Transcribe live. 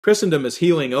Christendom is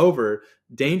healing over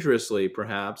dangerously,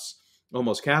 perhaps,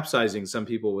 almost capsizing, some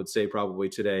people would say probably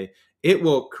today. It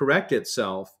will correct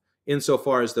itself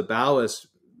insofar as the ballast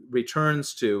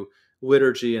returns to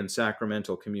liturgy and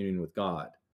sacramental communion with God.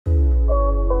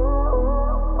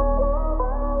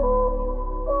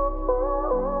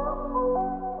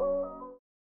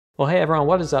 Well, hey everyone,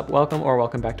 what is up?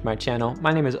 Welcome back to my channel.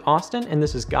 My name is Austin, and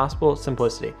this is Gospel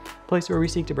Simplicity, a place where we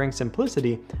seek to bring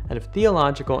simplicity out of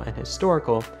theological and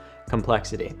historical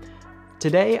complexity.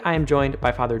 Today, I am joined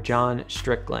by Father John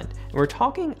Strickland, and we're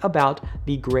talking about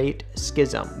the Great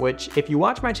Schism, which if you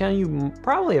watch my channel, you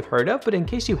probably have heard of, but in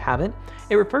case you haven't,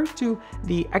 it refers to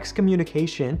the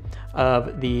excommunication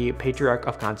of the Patriarch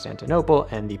of Constantinople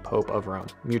and the Pope of Rome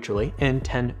mutually in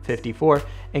 1054,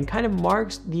 and kind of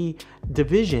marks the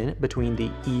division between the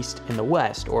East and the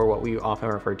West, or what we often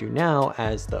refer to now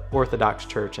as the Orthodox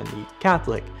Church and the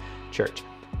Catholic Church.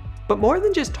 But more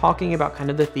than just talking about kind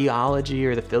of the theology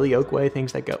or the filioque,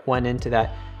 things that went into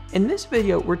that, in this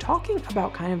video, we're talking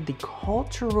about kind of the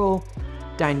cultural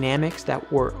dynamics that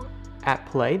were at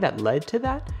play that led to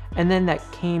that, and then that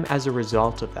came as a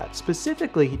result of that.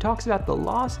 Specifically, he talks about the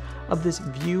loss of this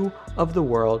view of the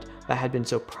world that had been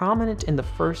so prominent in the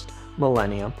first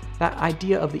millennium, that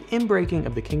idea of the inbreaking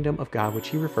of the kingdom of God, which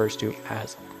he refers to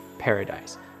as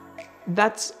paradise.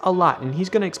 That's a lot, and he's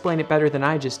going to explain it better than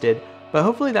I just did, but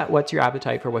hopefully that whets your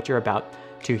appetite for what you're about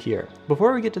to hear.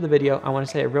 Before we get to the video, I want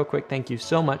to say a real quick thank you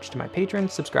so much to my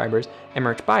patrons, subscribers, and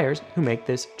merch buyers who make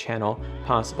this channel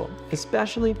possible.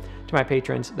 Especially to my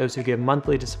patrons, those who give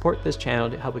monthly to support this channel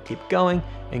to help it keep going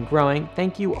and growing.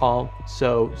 Thank you all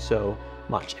so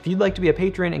much. If you'd like to be a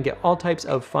patron and get all types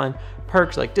of fun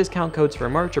perks like discount codes for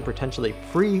merch or potentially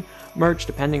free merch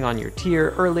depending on your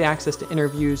tier, early access to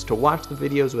interviews, to watch the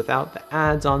videos without the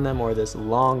ads on them or this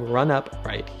long run-up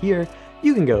right here,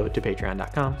 you can go to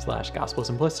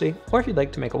patreon.com/gospelsimplicity, or if you'd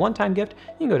like to make a one-time gift,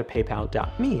 you can go to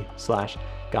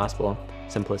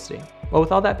paypal.me/gospelsimplicity. Well,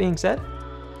 with all that being said,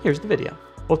 here's the video.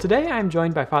 Well, today I'm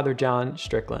joined by Father John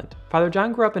Strickland. Father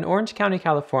John grew up in Orange County,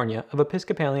 California, of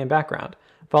Episcopalian background.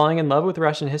 Falling in love with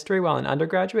Russian history while an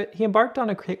undergraduate, he embarked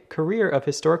on a career of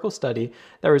historical study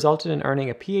that resulted in earning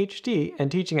a PhD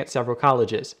and teaching at several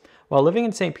colleges. While living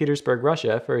in St. Petersburg,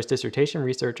 Russia, for his dissertation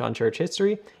research on church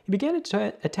history, he began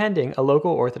attending a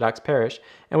local Orthodox parish,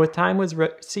 and with time was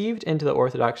received into the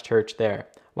Orthodox Church there.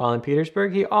 While in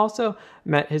Petersburg, he also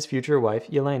met his future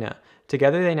wife, Elena.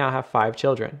 Together, they now have 5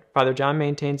 children. Father John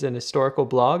maintains an historical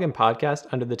blog and podcast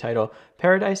under the title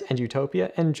Paradise and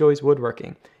Utopia and enjoys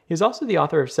woodworking. He is also the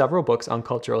author of several books on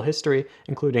cultural history,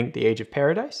 including The Age of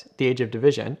Paradise, The Age of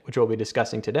Division, which we'll be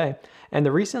discussing today, and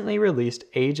the recently released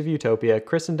Age of Utopia,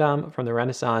 Christendom from the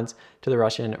Renaissance to the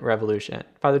Russian Revolution.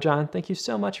 Father John, thank you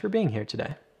so much for being here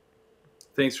today.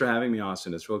 Thanks for having me,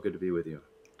 Austin. It's real good to be with you.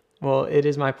 Well, it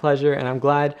is my pleasure, and I'm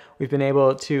glad we've been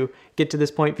able to get to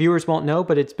this point. Viewers won't know,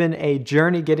 but it's been a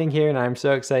journey getting here, and I'm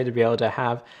so excited to be able to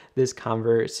have this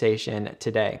conversation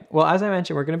today. Well, as I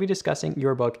mentioned, we're going to be discussing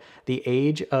your book, The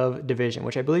Age of Division,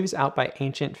 which I believe is out by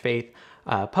Ancient Faith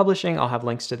Publishing. I'll have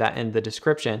links to that in the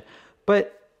description.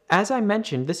 But as I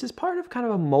mentioned, this is part of kind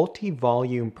of a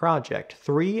multi-volume project.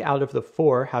 3 out of the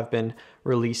 4 have been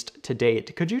released to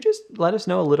date. Could you just let us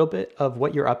know a little bit of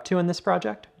what you're up to in this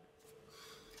project?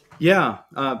 Yeah,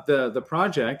 the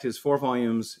project is 4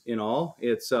 volumes in all.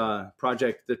 It's the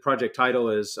project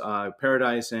title is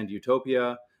Paradise and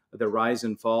Utopia, the Rise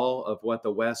and Fall of What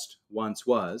the West Once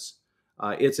Was.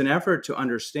 It's an effort to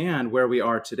understand where we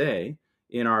are today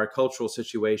in our cultural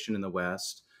situation in the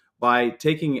West by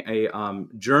taking a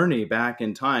journey back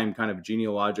in time, kind of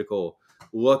genealogical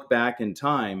look back in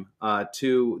time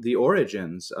to the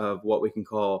origins of what we can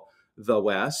call the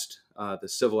West, the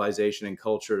civilization and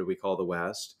culture that we call the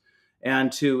West,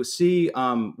 and to see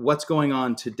what's going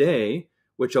on today,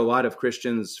 which a lot of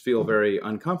Christians feel very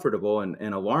uncomfortable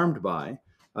and alarmed by,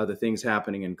 the things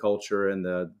happening in culture and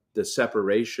the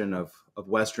separation of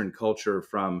Western culture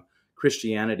from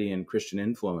Christianity and Christian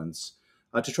influence,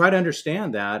 to try to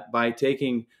understand that by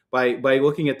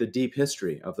looking at the deep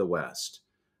history of the West.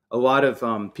 A lot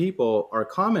of people are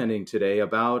commenting today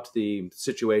about the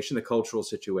situation, the cultural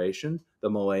situation,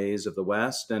 the malaise of the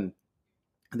West, and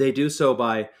they do so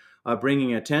by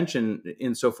bringing attention,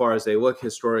 insofar as they look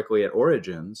historically at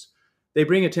origins, they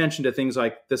bring attention to things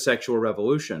like the sexual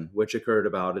revolution, which occurred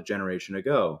about a generation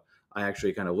ago. I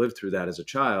actually kind of lived through that as a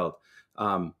child.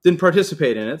 Didn't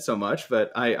participate in it so much,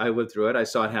 but I lived through it. I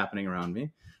saw it happening around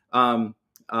me.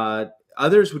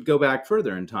 Others would go back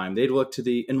further in time. They'd look to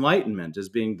the Enlightenment as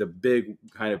being the big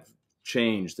kind of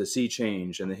change, the sea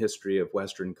change in the history of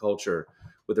Western culture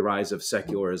with the rise of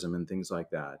secularism and things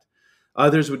like that.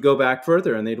 Others would go back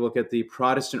further and they'd look at the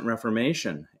Protestant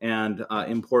Reformation and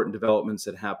important developments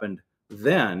that happened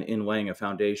then in laying a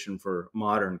foundation for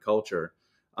modern culture.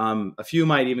 A few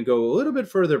might even go a little bit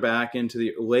further back into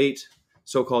the late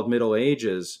so-called Middle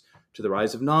Ages, to the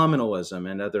rise of nominalism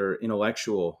and other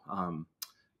intellectual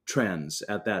trends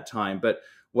at that time. But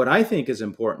what I think is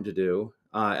important to do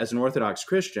as an Orthodox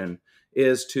Christian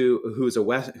is who's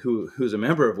a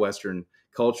member of Western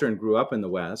culture and grew up in the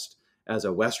West, as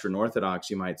a Western Orthodox,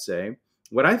 you might say.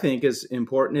 What I think is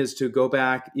important is to go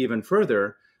back even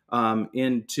further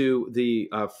into the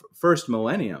first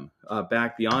millennium,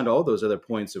 back beyond all those other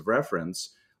points of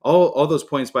reference. All those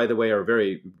points, by the way, are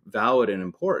very valid and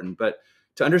important. But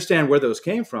to understand where those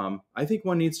came from, I think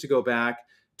one needs to go back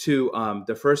to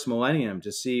the first millennium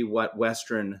to see what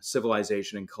Western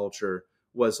civilization and culture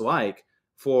was like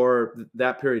for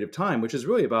that period of time, which is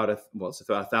really about it's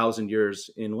about 1,000 years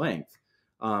in length.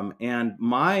 And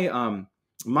my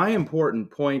important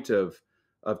point of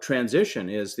transition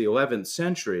is the 11th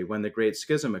century, when the Great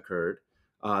Schism occurred,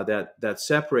 that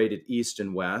separated East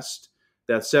and West,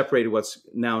 that separated what's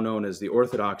now known as the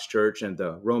Orthodox Church and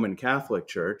the Roman Catholic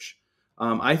Church.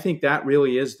 I think that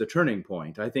really is the turning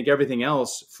point. I think everything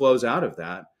else flows out of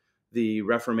that. The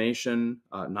Reformation,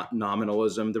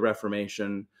 nominalism, the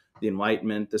Reformation, the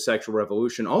Enlightenment, the sexual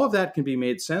revolution, all of that can be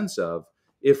made sense of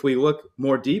if we look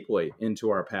more deeply into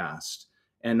our past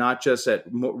and not just at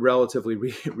relatively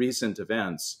recent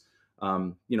events,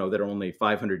 that are only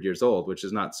 500 years old, which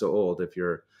is not so old if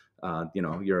you're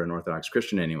an Orthodox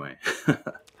Christian anyway.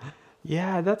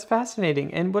 Yeah, that's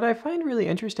fascinating. And what I find really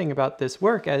interesting about this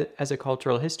work as a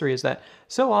cultural history is that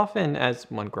so often, as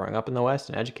one growing up in the West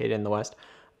and educated in the West,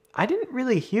 I didn't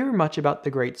really hear much about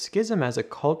the Great Schism as a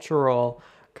cultural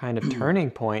kind of turning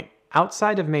point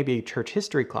outside of maybe church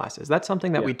history classes. That's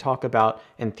something that we talk about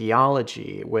in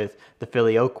theology with the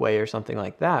Filioque or something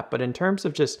like that. But in terms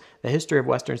of just the history of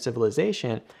Western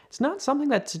civilization, it's not something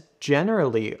that's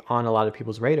generally on a lot of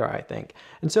people's radar, I think.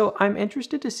 And so I'm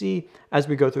interested to see, as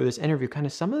we go through this interview, kind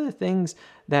of some of the things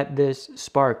that this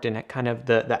sparked and kind of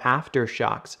the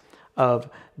aftershocks of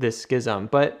this schism.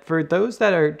 But for those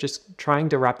that are just trying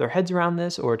to wrap their heads around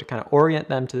this or to kind of orient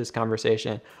them to this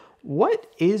conversation, what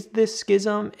is this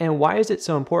schism and why is it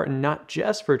so important, not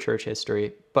just for church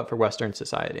history, but for Western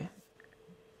society?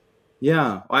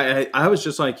 Yeah, I was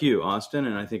just like you, Austin,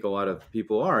 and I think a lot of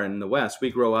people are in the West.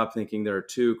 We grow up thinking there are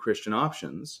two Christian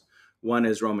options. One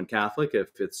is Roman Catholic,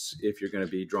 if you're going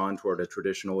to be drawn toward a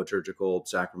traditional liturgical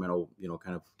sacramental,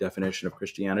 kind of definition of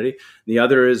Christianity. The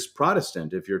other is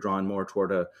Protestant, if you're drawn more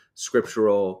toward a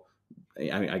scriptural.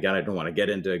 I mean, again, I don't want to get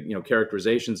into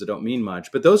characterizations that don't mean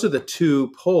much, but those are the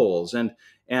two poles. And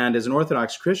as an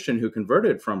Orthodox Christian who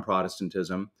converted from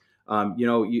Protestantism,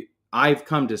 I've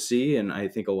come to see, and I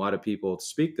think a lot of people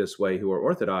speak this way who are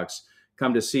Orthodox,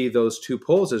 come to see those two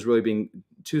poles as really being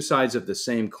two sides of the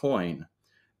same coin.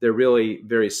 They're really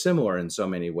very similar in so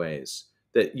many ways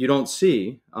that you don't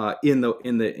see in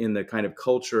the kind of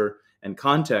culture and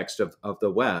context of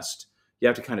the West. You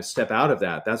have to kind of step out of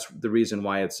that. That's the reason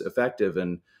why it's effective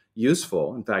and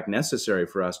useful, in fact, necessary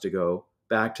for us to go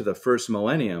back to the first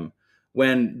millennium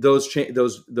when those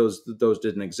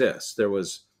didn't exist. There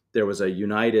was a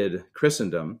united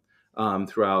Christendom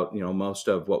throughout most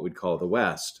of what we'd call the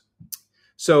West.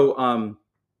 So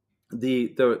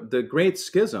the Great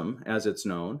Schism, as it's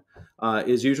known,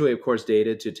 is usually, of course,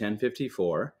 dated to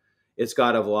 1054. It's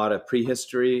got a lot of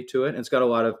prehistory to it, and it's got a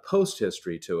lot of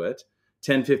post-history to it.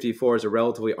 1054 is a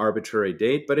relatively arbitrary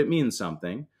date, but it means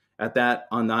something.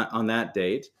 On that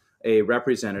date, a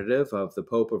representative of the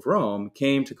Pope of Rome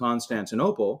came to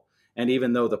Constantinople, and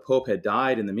even though the Pope had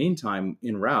died in the meantime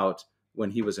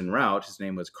when he was en route, his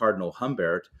name was Cardinal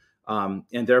Humbert, and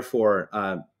therefore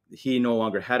he no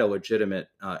longer had a legitimate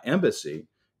embassy.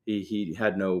 He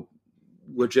had no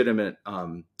legitimate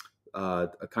a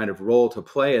kind of role to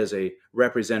play as a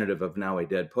representative of now a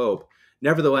dead Pope.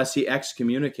 Nevertheless, he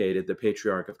excommunicated the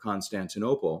Patriarch of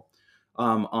Constantinople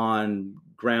on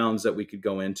grounds that we could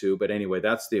go into. But anyway,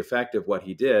 that's the effect of what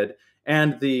he did.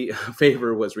 And the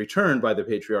favor was returned by the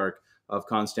Patriarch of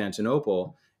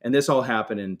Constantinople. And this all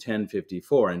happened in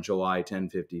 1054, in July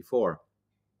 1054.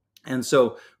 And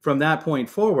so from that point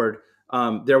forward,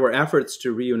 there were efforts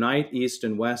to reunite East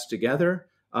and West together,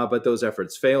 but those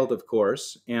efforts failed, of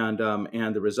course. And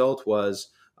the result was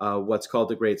what's called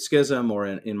the Great Schism, or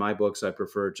in my books, I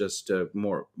prefer just to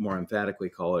more emphatically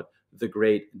call it the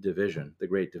Great Division,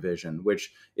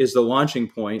 which is the launching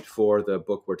point for the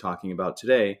book we're talking about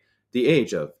today, The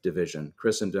Age of Division,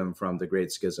 Christendom from the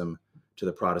Great Schism to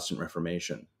the Protestant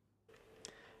Reformation.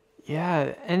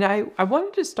 Yeah, and I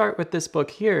wanted to start with this book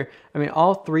here. I mean,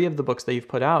 all three of the books that you've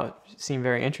put out seem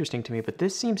very interesting to me, but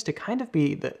this seems to kind of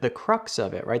be the crux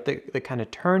of it, right? The kind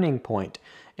of turning point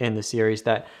in the series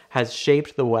that has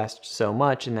shaped the West so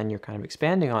much, and then you're kind of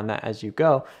expanding on that as you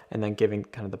go, and then giving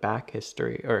kind of the back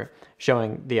history, or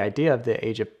showing the idea of the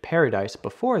age of paradise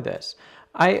before this.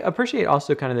 I appreciate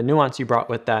also kind of the nuance you brought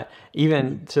with that,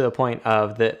 even to the point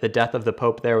of the death of the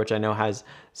Pope there, which I know has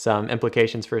some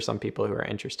implications for some people who are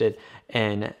interested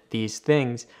in these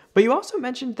things. But you also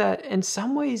mentioned that in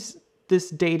some ways, this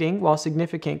dating, while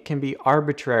significant, can be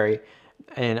arbitrary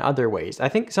in other ways. I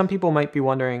think some people might be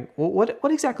wondering, well,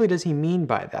 what exactly does he mean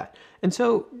by that? And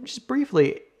so just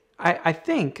briefly, I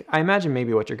imagine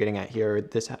maybe what you're getting at here,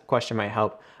 this question might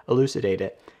help elucidate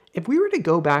it. If we were to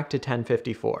go back to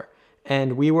 1054,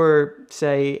 and we were,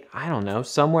 say, I don't know,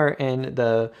 somewhere in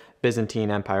the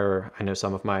Byzantine Empire, or I know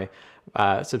some of my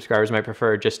subscribers might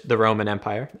prefer just the Roman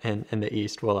Empire in the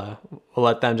East. We'll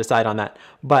let them decide on that.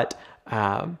 But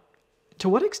to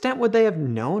what extent would they have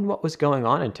known what was going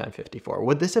on in 1054?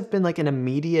 Would this have been like an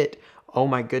immediate, oh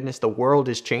my goodness, the world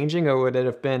is changing? Or would it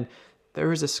have been, there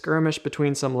was a skirmish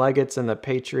between some legates and the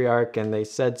patriarch, and they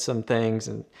said some things,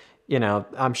 and, you know,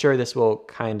 I'm sure this will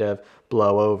kind of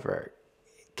blow over.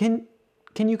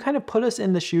 Can you kind of put us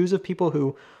in the shoes of people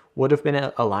who would have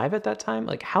been alive at that time?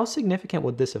 Like, how significant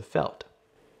would this have felt?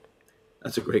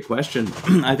 That's a great question.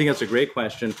 I think that's a great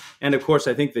question. And of course,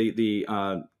 I think the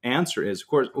answer is,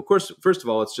 of course, first of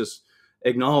all, let's just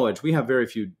acknowledge we have very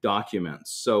few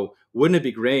documents. So wouldn't it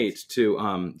be great to,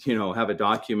 have a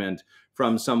document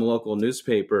from some local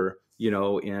newspaper,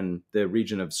 in the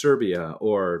region of Serbia,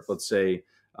 or let's say,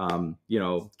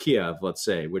 Kiev, let's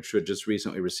say, which had just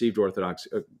recently received Orthodox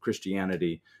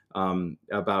Christianity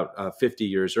about 50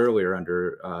 years earlier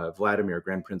under Vladimir,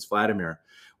 Grand Prince Vladimir.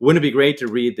 Wouldn't it be great to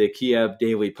read the Kiev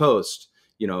Daily Post,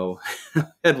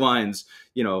 headlines,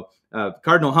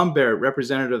 Cardinal Humbert,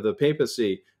 representative of the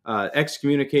papacy,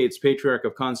 excommunicates Patriarch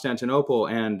of Constantinople,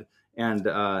 and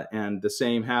the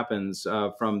same happens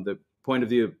from the point of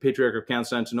view of Patriarch of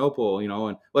Constantinople,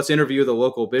 and let's interview the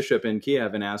local bishop in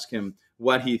Kiev and ask him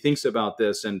what he thinks about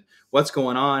this and what's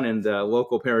going on in the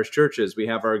local parish churches. We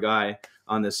have our guy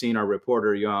on the scene, our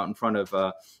reporter, out in front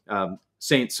of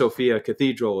St. Sophia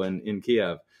Cathedral in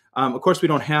Kiev. Of course, we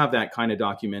don't have that kind of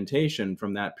documentation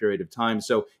from that period of time,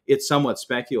 so it's somewhat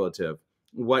speculative.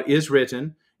 What is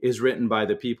written by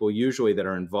the people usually that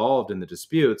are involved in the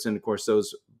disputes, and of course,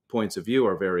 those points of view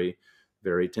are very,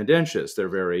 very tendentious. They're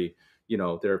very,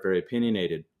 they're very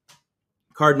opinionated.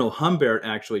 Cardinal Humbert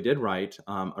actually did write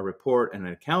a report and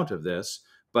an account of this,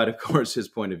 but of course, his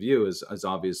point of view is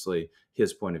obviously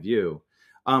his point of view.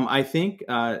 I think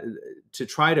to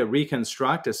try to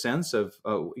reconstruct a sense of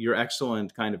your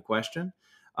excellent kind of question,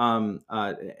 to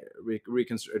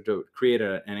create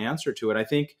an answer to it, I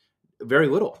think very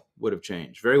little would have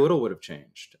changed. Very little would have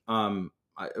changed.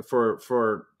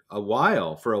 For a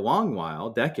long while,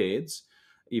 decades,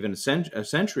 even a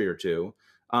century or two,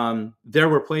 there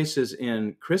were places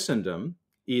in Christendom,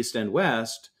 East and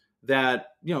West, that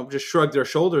just shrugged their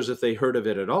shoulders if they heard of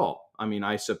it at all. I mean,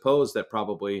 I suppose that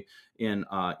probably in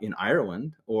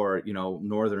Ireland or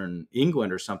northern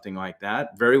England or something like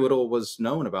that, very little was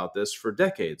known about this for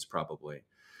decades, probably.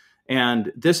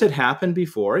 And this had happened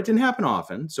before. It didn't happen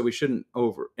often, so we shouldn't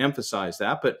overemphasize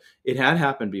that, but it had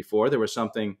happened before. There was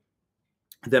something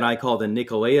that I call the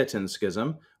Nicolaitan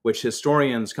Schism, which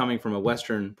historians coming from a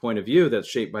Western point of view that's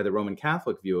shaped by the Roman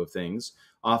Catholic view of things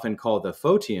often call the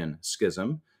Photian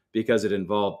Schism, because it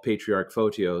involved Patriarch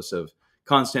Photios of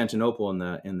Constantinople in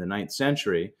the 9th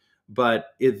century. But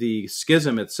the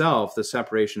schism itself, the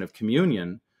separation of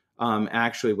communion,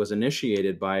 actually was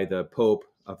initiated by the Pope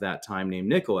of that time named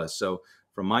Nicholas. So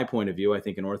from my point of view, I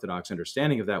think an Orthodox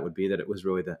understanding of that would be that it was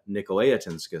really the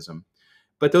Nicolaitan Schism.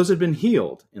 But those had been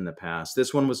healed in the past.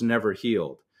 This one was never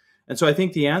healed. And so I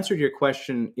think the answer to your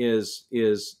question is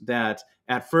that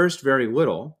at first very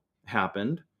little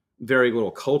happened. Very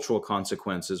little cultural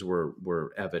consequences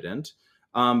were evident.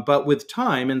 But with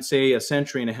time, and say a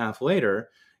century and a half later,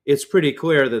 it's pretty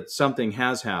clear that something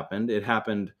has happened. It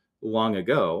happened long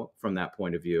ago from that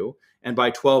point of view. And by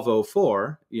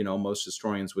 1204, most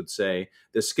historians would say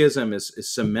the schism is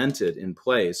cemented in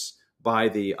place by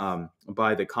the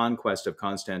conquest of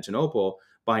Constantinople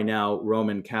by now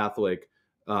Roman Catholic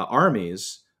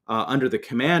armies under the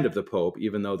command of the Pope.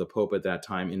 Even though the Pope at that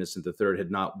time, Innocent III,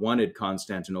 had not wanted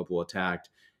Constantinople attacked,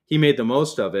 he made the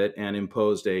most of it and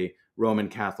imposed a Roman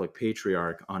Catholic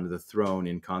patriarch onto the throne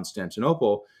in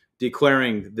Constantinople,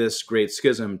 declaring this great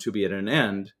schism to be at an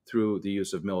end through the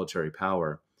use of military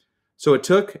power. So it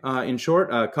took, in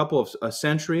short, a couple of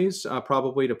centuries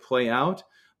probably to play out,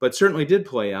 but certainly did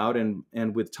play out.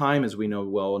 And with time, as we know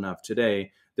well enough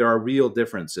today, there are real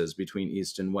differences between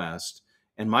East and West.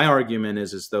 And my argument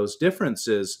is those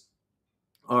differences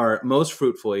are most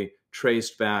fruitfully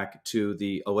traced back to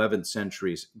the 11th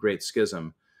century's Great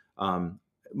Schism.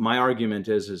 My argument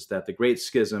is that the Great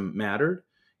Schism mattered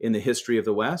in the history of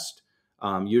the West.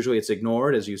 Usually it's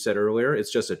ignored, as you said earlier.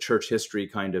 It's just a church history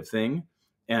kind of thing.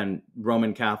 And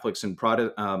Roman Catholics and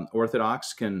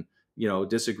Orthodox can,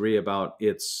 disagree about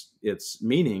its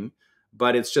meaning,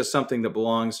 but it's just something that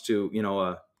belongs to,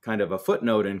 a kind of a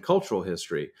footnote in cultural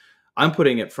history. I'm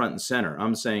putting it front and center.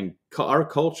 I'm saying our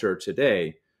culture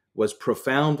today was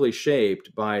profoundly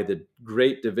shaped by the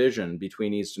great division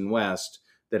between East and West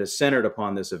that is centered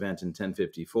upon this event in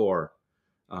 1054.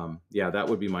 That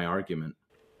would be my argument.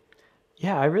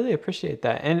 Yeah, I really appreciate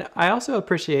that. And I also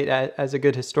appreciate, as a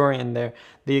good historian there,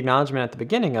 the acknowledgement at the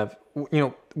beginning of, we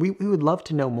would love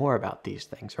to know more about these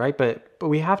things, right? But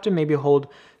we have to maybe hold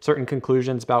certain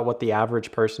conclusions about what the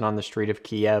average person on the street of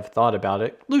Kiev thought about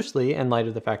it loosely in light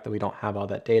of the fact that we don't have all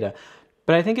that data.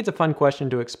 But I think it's a fun question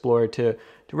to explore, to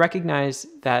recognize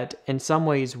that in some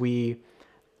ways we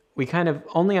kind of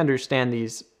only understand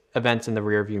these events in the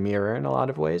rearview mirror in a lot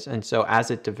of ways. And so as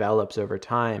it develops over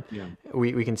time,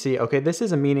 we can see, okay, this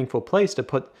is a meaningful place to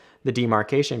put the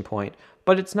demarcation point,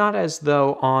 but it's not as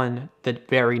though on the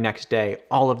very next day,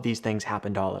 all of these things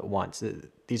happened all at once.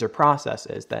 These are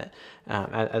processes that,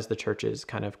 as the churches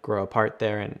kind of grow apart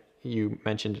there, and you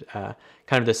mentioned kind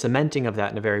of the cementing of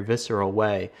that in a very visceral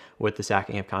way with the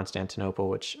sacking of Constantinople,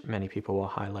 which many people will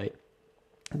highlight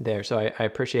there. So I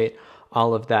appreciate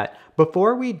all of that.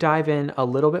 Before we dive in a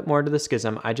little bit more to the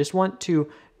schism, I just want to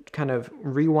kind of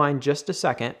rewind just a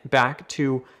second back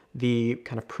to the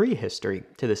kind of prehistory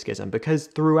to the schism, because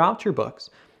throughout your books,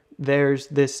 there's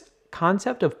this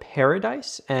concept of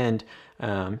paradise, and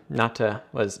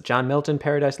was John Milton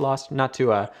Paradise Lost? Not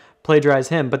to plagiarize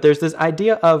him, but there's this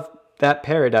idea of that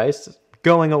paradise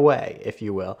going away, if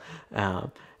you will.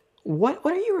 What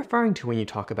are you referring to when you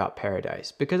talk about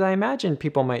paradise? Because I imagine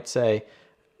people might say,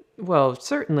 well,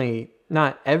 certainly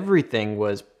not everything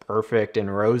was perfect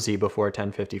and rosy before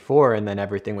 1054, and then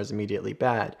everything was immediately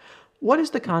bad. What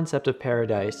is the concept of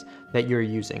paradise that you're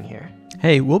using here?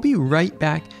 Hey, we'll be right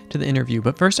back to the interview,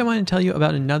 but first I want to tell you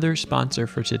about another sponsor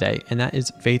for today, and that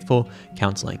is Faithful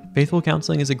Counseling. Faithful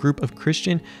Counseling is a group of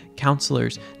Christian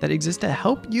counselors that exist to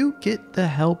help you get the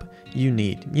help you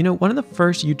need. One of the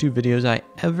first YouTube videos I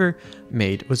ever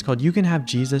made was called You Can Have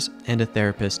Jesus and a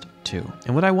Therapist Too.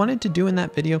 And what I wanted to do in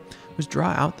that video was draw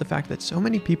out the fact that so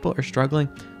many people are struggling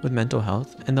with mental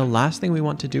health, and the last thing we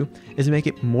want to do is make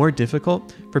it more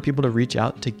difficult for people to reach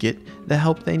out to get the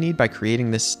help they need by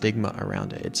creating this stigma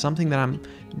around it. It's something that I'm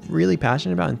really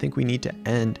passionate about and think we need to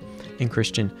end in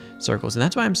Christian circles. And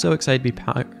that's why I'm so excited to be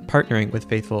partnering with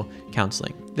Faithful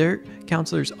Counseling. Their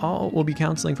counselors all will be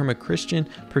counseling from a Christian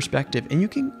perspective, and you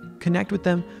can connect with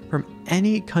them from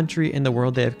any country in the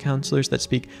world. They have counselors that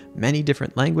speak many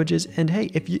different languages. And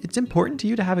hey, if it's important to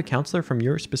you to have a counselor from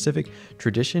your specific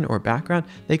tradition or background,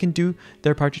 they can do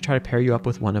their part to try to pair you up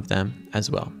with one of them as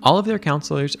well. All of their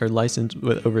counselors are licensed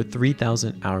with over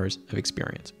 3,000 hours of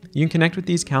experience. You can connect with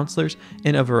these counselors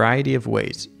in a variety of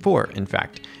ways. In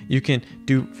fact, you can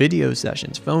do video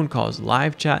sessions, phone calls,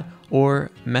 live chat, or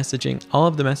messaging. All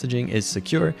of the messaging is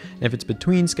secure, and if it's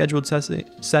between scheduled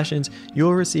sessions,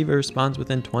 you'll receive a response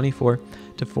within 24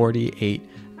 to 48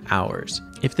 hours.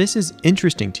 If this is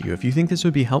interesting to you, if you think this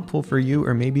would be helpful for you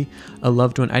or maybe a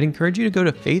loved one, I'd encourage you to go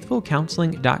to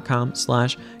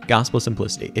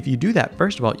faithfulcounseling.com/gospel-simplicity. If you do that,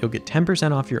 first of all, you'll get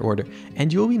 10% off your order,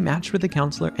 and you'll be matched with a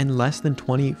counselor in less than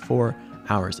 24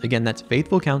 hours. Again, that's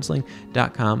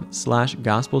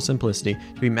faithfulcounseling.com/gospel-simplicity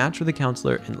to be matched with a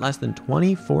counselor in less than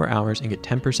 24 hours and get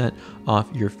 10% off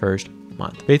your first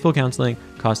month. Faithful Counseling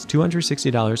costs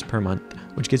 $260 per month,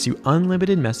 which gets you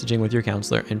unlimited messaging with your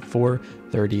counselor in 4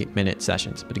 30-minute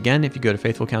sessions. But again, if you go to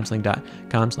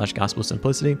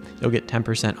faithfulcounseling.com/gospel-simplicity, you'll get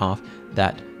 10% off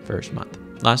that first month.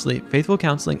 Lastly, Faithful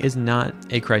Counseling is not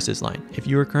a crisis line. If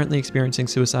you are currently experiencing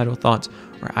suicidal thoughts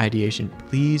or ideation,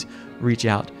 please reach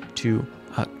out to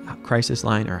a crisis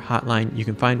line or hotline. You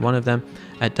can find one of them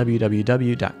at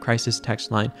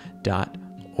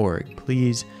www.crisistextline.org.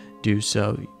 Please do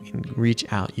so. You can reach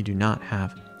out. You do not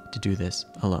have to do this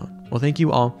alone. Well, thank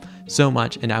you all so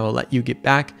much, and I will let you get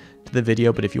back to the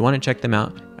video. But if you want to check them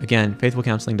out, again,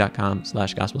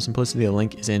 faithfulcounseling.com/gospel-simplicity. The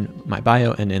link is in my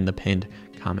bio and in the pinned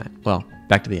comment. Well,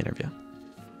 back to the interview.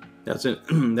 That's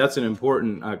an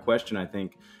important question, I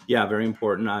think. Yeah, very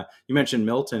important. You mentioned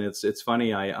Milton. It's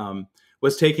funny. I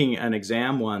was taking an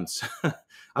exam once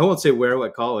I won't say where,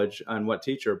 what college, and what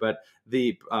teacher, but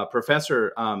the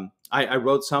professor, I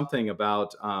wrote something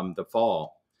about the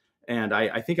fall. And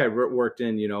I think I worked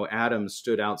in, Adam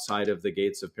stood outside of the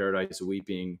gates of paradise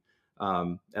weeping.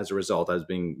 As a result, I was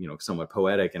being, somewhat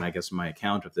poetic, and I guess my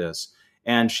account of this.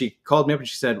 And she called me up and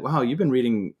she said, "Wow, you've been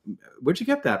reading, where'd you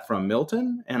get that from,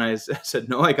 Milton?" And I said,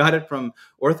 "No, I got it from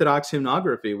Orthodox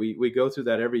hymnography. We go through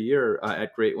that every year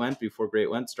at Great Lent. Before Great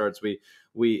Lent starts,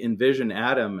 we envision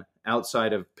Adam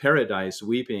outside of paradise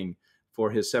weeping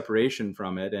for his separation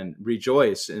from it, and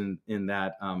rejoice in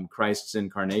that Christ's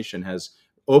incarnation has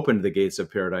opened the gates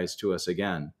of paradise to us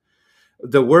again."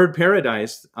 The word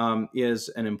paradise is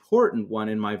an important one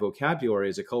in my vocabulary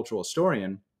as a cultural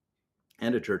historian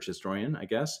and a church historian, I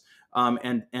guess.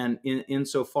 And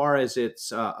insofar as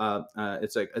it's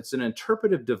an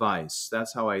interpretive device.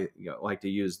 That's how I like to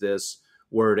use this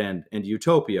word, and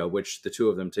utopia, which the two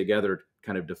of them together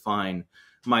kind of define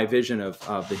my vision of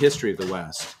the history of the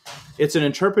West. It's an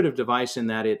interpretive device in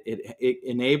that it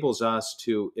enables us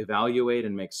to evaluate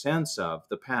and make sense of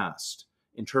the past,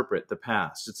 interpret the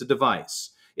past. It's a device.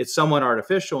 It's somewhat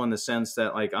artificial in the sense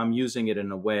that, like, I'm using it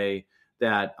in a way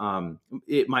that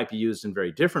it might be used in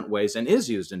very different ways, and is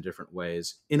used in different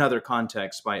ways in other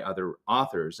contexts by other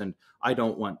authors. And I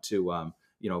don't want to,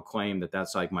 claim that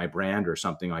that's like my brand or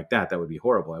something like that. That would be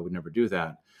horrible. I would never do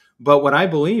that. But what I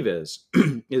believe is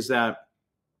that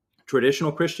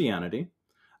traditional Christianity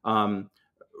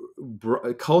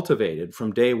cultivated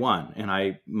from day one,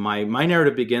 and my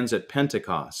narrative begins at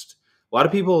Pentecost. A lot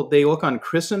of people, they look on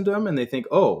Christendom and they think,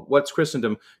 oh, what's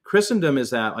Christendom? Christendom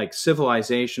is that, like,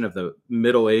 civilization of the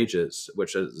Middle Ages,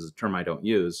 which is a term I don't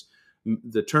use.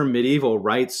 The term medieval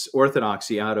writes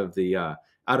orthodoxy out of the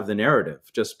narrative,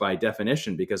 just by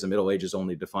definition, because the Middle Ages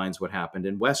only defines what happened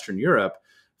in Western Europe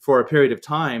for a period of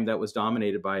time that was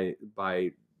dominated by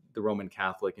the Roman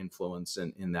Catholic influence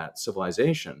in that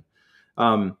civilization.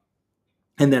 And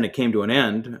then it came to an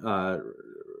end,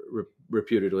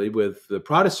 reputedly, with the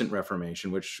Protestant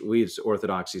Reformation, which leaves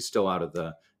orthodoxy still out of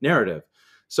the narrative.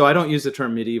 So I don't use the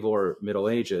term medieval or Middle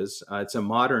Ages. It's a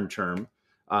modern term.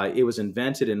 It was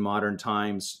invented in modern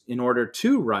times in order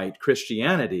to write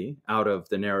Christianity out of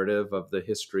the narrative of the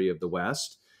history of the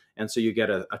West. And so you get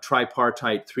a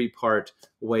tripartite, three-part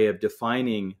way of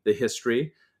defining the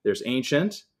history. There's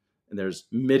ancient, and there's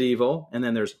medieval, and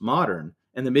then there's modern.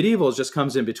 And the medieval just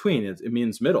comes in between. It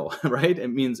means middle, right?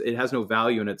 It means it has no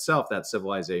value in itself, that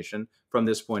civilization, from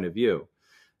this point of view.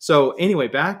 So anyway,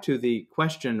 back to the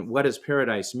question, what does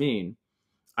paradise mean?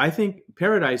 I think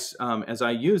paradise, as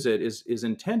I use it, is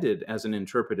intended as an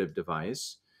interpretive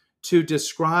device to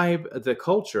describe the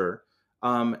culture,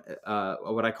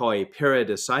 what I call a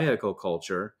paradisiacal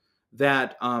culture,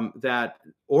 that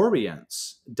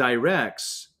orients,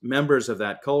 directs members of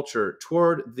that culture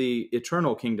toward the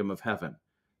eternal kingdom of heaven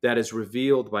that is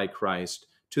revealed by Christ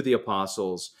to the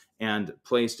apostles and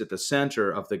placed at the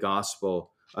center of the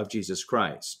gospel of Jesus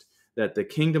Christ. That the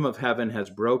kingdom of heaven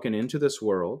has broken into this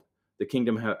world, the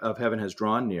kingdom of heaven has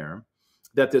drawn near,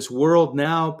 that this world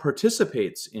now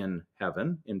participates in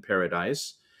heaven, in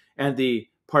paradise, and the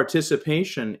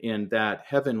participation in that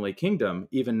heavenly kingdom,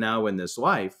 even now in this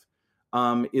life,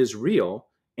 is real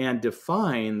and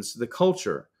defines the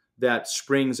culture that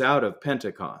springs out of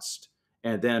Pentecost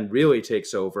and then really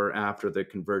takes over after the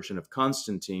conversion of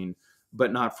Constantine,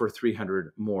 but not for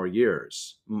 300 more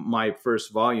years. My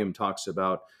first volume talks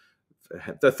about,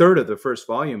 the third of the first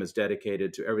volume is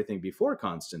dedicated to everything before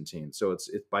Constantine. So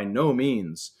it's by no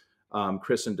means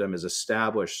Christendom is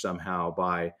established somehow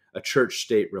by a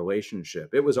church-state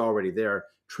relationship. It was already there,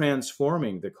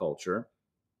 transforming the culture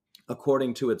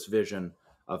according to its vision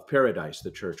of paradise,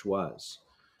 the church was.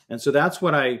 And so that's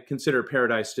what I consider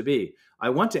paradise to be. I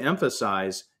want to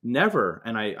emphasize never,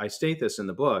 and I state this in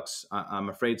the books, I'm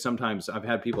afraid sometimes I've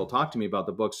had people talk to me about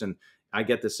the books and I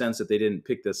get the sense that they didn't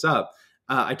pick this up.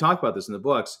 I talk about this in the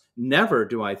books. Never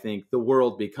do I think the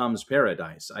world becomes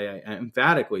paradise. I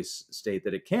emphatically state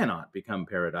that it cannot become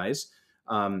paradise.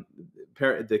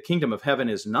 The kingdom of heaven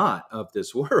is not of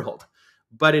this world,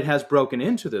 but it has broken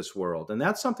into this world. And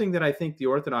that's something that I think the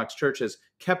Orthodox Church has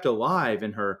kept alive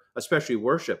in her, especially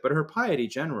worship, but her piety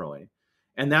generally.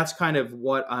 And that's kind of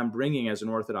what I'm bringing as an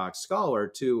Orthodox scholar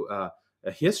to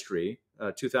a history,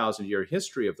 a 2,000-year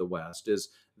history of the West, is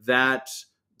that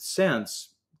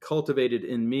sense cultivated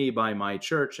in me by my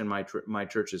church and my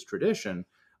church's tradition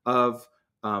of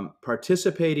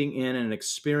participating in and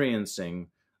experiencing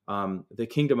the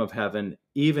kingdom of heaven,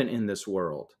 even in this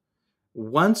world.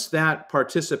 Once that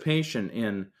participation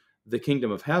in the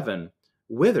kingdom of heaven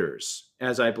withers,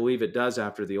 as I believe it does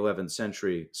after the 11th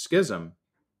century schism,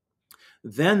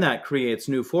 then that creates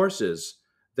new forces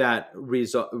that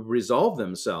resolve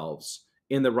themselves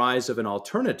in the rise of an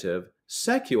alternative,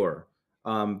 secular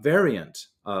variant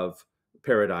of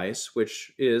paradise,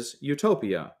 which is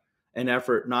utopia, an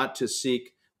effort not to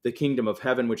seek the kingdom of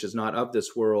heaven, which is not of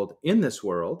this world, in this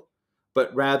world,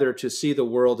 but rather to see the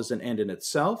world as an end in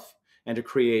itself and to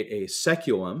create a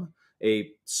seculum,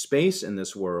 a space in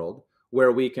this world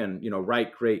where we can,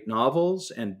 write great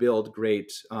novels and build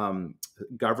great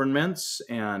governments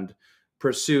and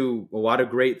pursue a lot of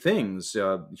great things,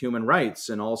 human rights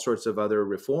and all sorts of other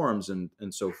reforms and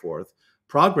so forth.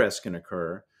 Progress can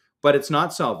occur, but it's not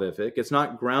salvific. It's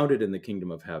not grounded in the kingdom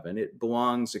of heaven. It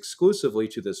belongs exclusively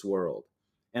to this world.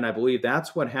 And I believe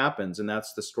that's what happens, and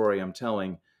that's the story I'm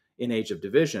telling in Age of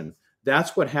Division.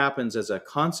 That's what happens as a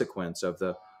consequence of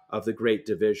the Great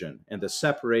Division and the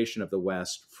separation of the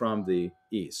West from the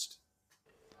East.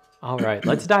 All right,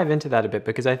 let's dive into that a bit,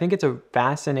 because I think it's a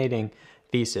fascinating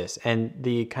thesis, and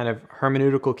the kind of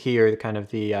hermeneutical key, or the kind of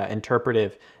the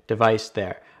interpretive device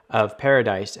there of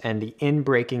paradise and the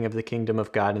inbreaking of the kingdom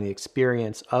of God and the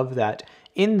experience of that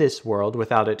in this world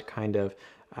without it kind of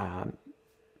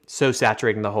so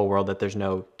saturating the whole world that there's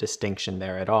no distinction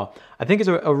there at all. I think is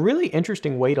a really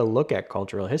interesting way to look at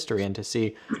cultural history and to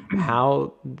see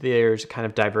how there's kind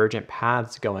of divergent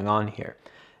paths going on here.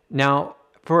 Now,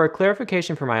 for a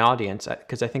clarification for my audience,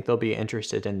 because I think they'll be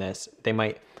interested in this,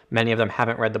 many of them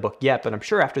haven't read the book yet, but I'm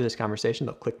sure after this conversation,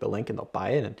 they'll click the link and they'll buy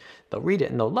it and they'll read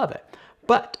it and they'll love it.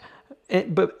 But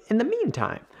in the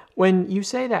meantime, when you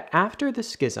say that after the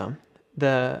schism,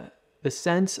 the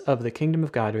sense of the kingdom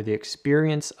of God, or the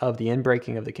experience of the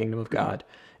inbreaking of the kingdom of God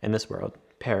in this world,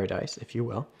 paradise, if you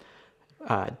will,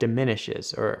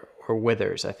 diminishes or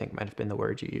withers, I think might have been the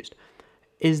word you used.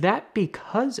 Is that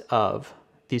because of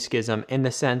the schism, in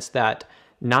the sense that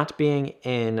not being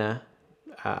in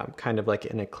kind of like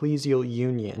an ecclesial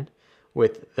union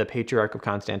with the Patriarch of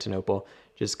Constantinople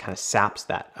just kind of saps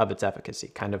that of its efficacy?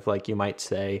 Kind of like you might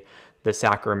say the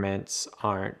sacraments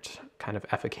aren't kind of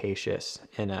efficacious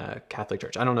in a Catholic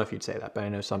church. I don't know if you'd say that, but I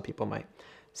know some people might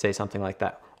say something like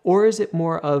that. Or is it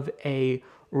more of a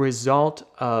result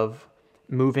of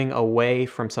moving away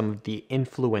from some of the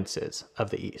influences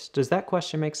of the East? Does that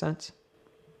question make sense?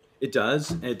 It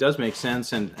does. It does make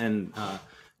sense, and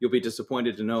you'll be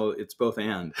disappointed to know it's both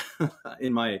and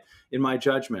in my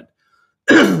judgment.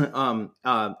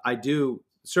 I do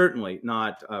certainly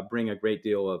not bring a great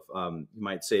deal of you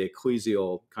might say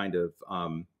ecclesial kind of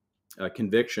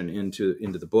conviction into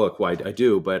the book. Well, I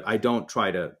do, but I don't try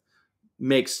to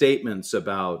make statements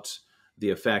about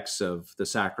the effects of the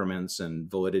sacraments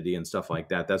and validity and stuff like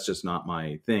that. That's just not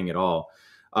my thing at all.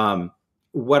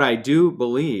 What I do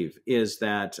believe is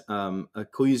that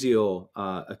ecclesiology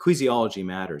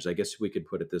matters. I guess we could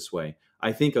put it this way.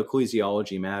 I think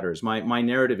ecclesiology matters. My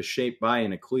narrative is shaped by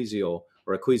an ecclesial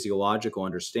or ecclesiological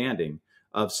understanding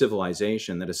of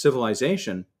civilization, that a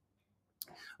civilization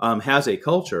has a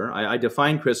culture. I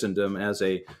define Christendom as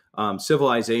a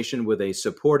civilization with a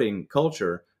supporting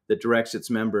culture that directs its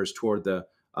members toward the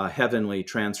heavenly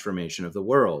transformation of the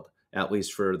world, at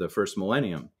least for the first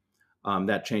millennium.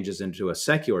 That changes into a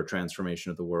secular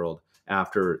transformation of the world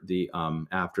after the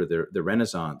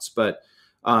Renaissance. But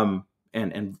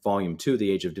and Volume 2,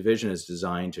 The Age of Division, is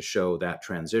designed to show that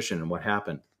transition and what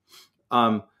happened.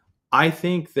 I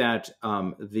think that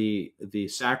the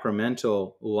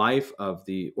sacramental life of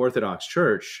the Orthodox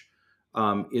Church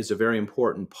is a very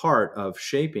important part of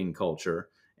shaping culture,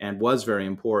 and was very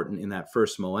important in that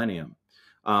first millennium.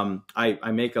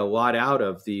 I make a lot out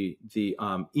of the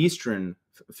Eastern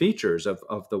features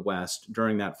of the West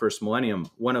during that first millennium.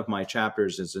 One of my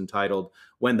chapters is entitled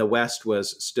 "When the West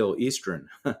Was Still Eastern."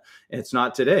 It's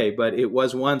not today, but it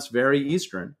was once very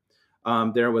Eastern.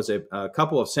 There was a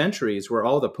couple of centuries where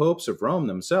all the popes of Rome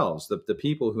themselves, the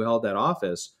people who held that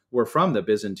office, were from the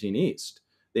Byzantine East.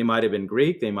 They might have been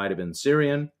Greek, they might have been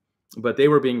Syrian, but they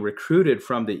were being recruited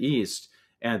from the East,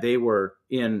 and they were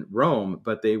in Rome,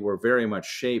 but they were very much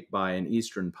shaped by an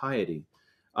Eastern piety.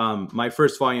 My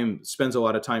first volume spends a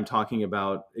lot of time talking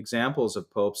about examples of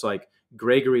popes like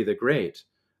Gregory the Great,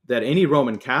 that any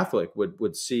Roman Catholic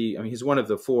would see. I mean, he's one of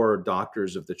the four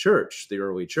doctors of the church, the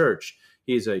early church.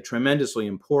 He's a tremendously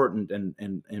important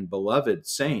and beloved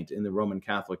saint in the Roman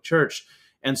Catholic Church.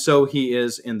 And so he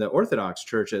is in the Orthodox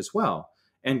Church as well.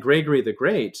 And Gregory the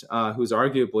Great, who's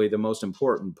arguably the most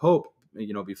important pope,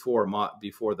 before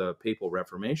the Papal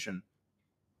Reformation,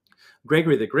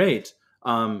 Gregory the Great,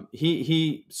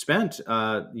 he spent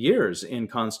years in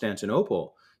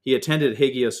Constantinople. He attended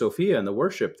Hagia Sophia and the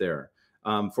worship there.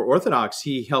 For Orthodox,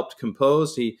 he helped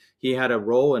compose. He had a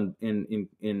role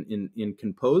in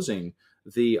composing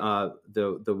the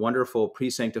wonderful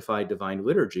pre-sanctified divine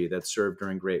liturgy that served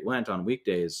during Great Lent on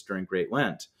weekdays during Great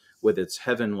Lent, with its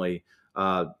heavenly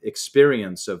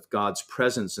experience of God's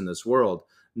presence in this world.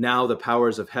 Now the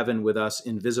powers of heaven with us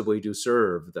invisibly do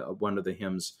serve. One of the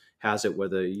hymns has it where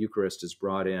the Eucharist is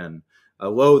brought in.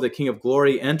 Lo, the King of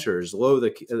Glory enters. Lo,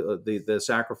 the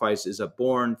sacrifice is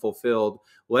upborne, fulfilled.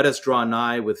 Let us draw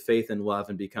nigh with faith and love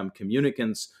and become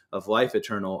communicants of life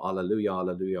eternal. Alleluia,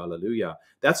 alleluia, alleluia.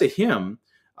 That's a hymn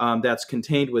that's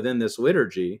contained within this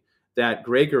liturgy that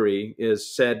Gregory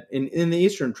is said in the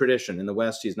Eastern tradition. In the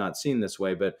West, he's not seen this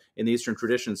way, but in the Eastern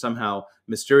tradition, somehow,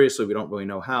 mysteriously, we don't really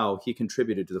know how, he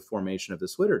contributed to the formation of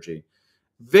this liturgy.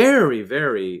 Very,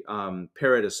 very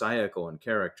paradisiacal in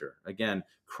character. Again,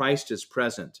 Christ is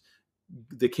present.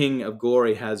 The King of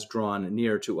Glory has drawn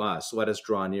near to us. Let us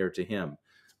draw near to him,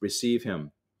 receive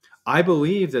him. I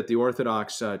believe that the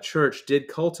Orthodox Church did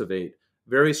cultivate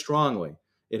very strongly.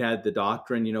 It had the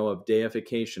doctrine, of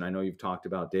deification. I know you've talked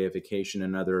about deification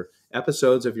in other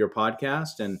episodes of your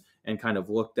podcast and kind of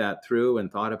looked that through and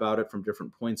thought about it from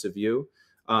different points of view.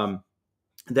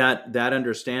 That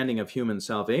understanding of human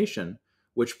salvation,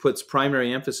 which puts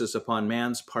primary emphasis upon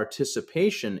man's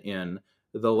participation in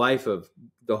the life of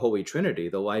the Holy Trinity,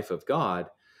 the life of God,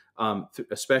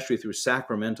 especially through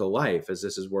sacramental life, as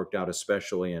this is worked out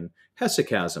especially in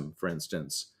hesychasm, for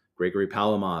instance, Gregory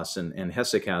Palamas and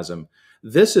hesychasm.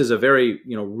 This is a very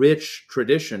rich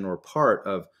tradition or part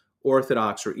of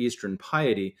Orthodox or Eastern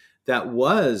piety that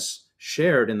was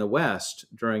shared in the West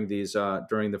during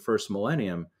the first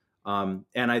millennium. And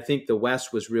I think the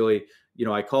West was really,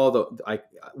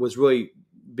 was really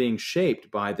being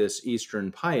shaped by this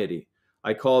Eastern piety.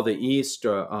 I call the East,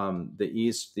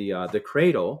 the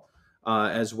cradle,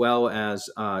 as well as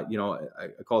I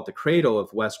call it the cradle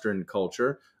of Western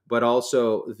culture, but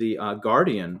also the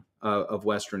guardian of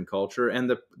Western culture and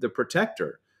the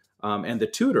protector and the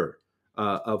tutor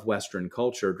of Western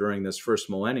culture during this first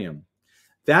millennium.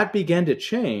 That began to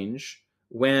change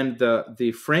when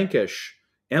the Frankish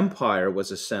Empire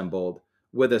was assembled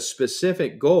with a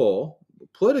specific goal,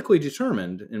 politically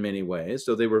determined in many ways.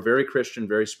 So they were very Christian,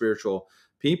 very spiritual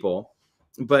people,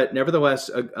 but nevertheless,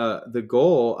 the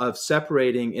goal of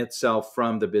separating itself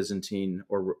from the Byzantine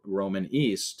or Roman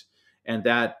East. And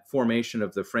that formation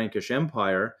of the Frankish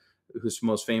Empire, whose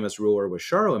most famous ruler was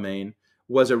Charlemagne,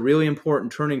 was a really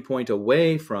important turning point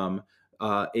away from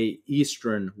a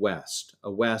Eastern West,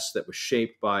 a West that was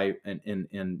shaped by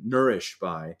and nourished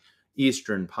by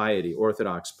Eastern piety,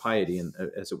 Orthodox piety,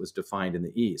 as it was defined in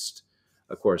the East.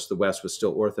 Of course, the West was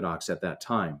still Orthodox at that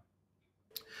time.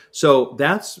 So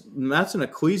that's an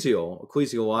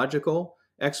ecclesiological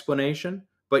explanation.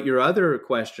 But your other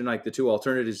question, like the two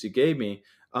alternatives you gave me,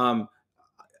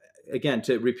 again,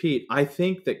 to repeat, I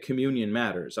think that communion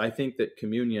matters. I think that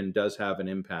communion does have an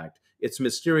impact. It's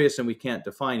mysterious and we can't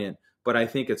define it, but I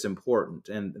think it's important.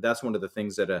 And that's one of the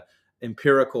things that an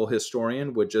empirical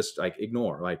historian would just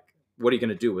ignore. Like, what are you going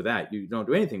to do with that? You don't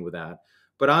do anything with that.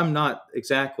 But I'm not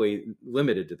exactly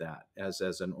limited to that as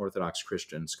an Orthodox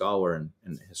Christian scholar and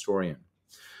historian.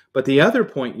 But the other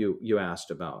point you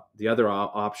asked about, the other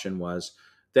option was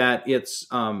that it's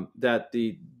that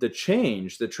the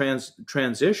change, the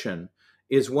transition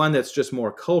is one that's just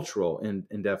more cultural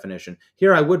in definition.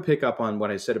 Here I would pick up on what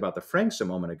I said about the Franks a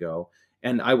moment ago,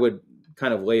 and I would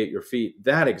kind of lay at your feet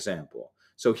that example.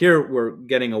 So here we're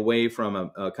getting away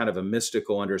from a kind of a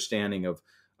mystical understanding of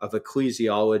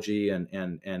ecclesiology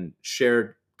and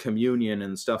shared communion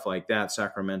and stuff like that,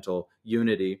 sacramental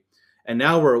unity. And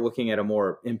now we're looking at a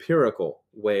more empirical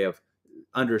way of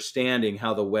understanding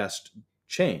how the West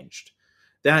changed.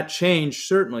 That change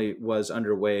certainly was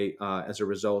underway as a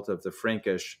result of the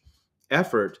Frankish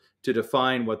effort to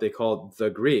define what they called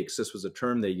the Greeks. This was a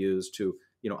term they used to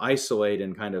isolate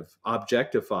and kind of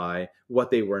objectify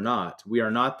what they were not. We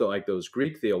are not like those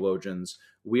Greek theologians.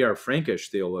 We are Frankish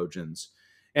theologians.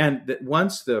 And that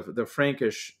once the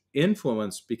Frankish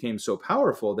influence became so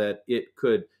powerful that it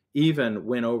could even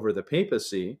win over the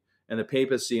papacy, and the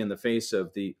papacy, in the face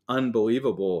of the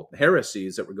unbelievable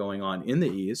heresies that were going on in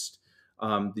the East,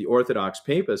 the Orthodox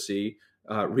papacy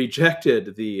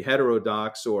rejected the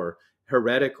heterodox or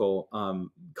heretical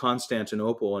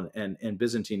Constantinople and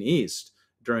Byzantine East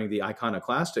during the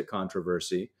iconoclastic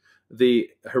controversy. The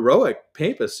heroic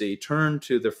papacy turned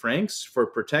to the Franks for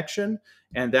protection,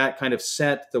 and that kind of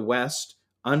set the West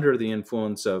under the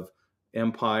influence of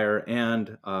empire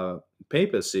and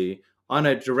papacy on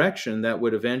a direction that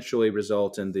would eventually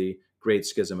result in the Great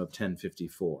Schism of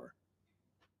 1054.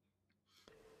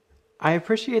 I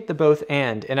appreciate the both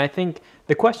and I think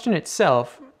the question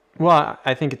itself, well,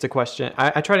 I think it's a question,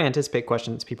 I try to anticipate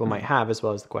questions people might have as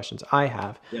well as the questions I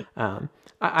have. Yeah.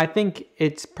 I think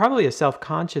it's probably a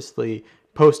self-consciously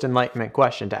post-enlightenment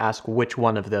question to ask which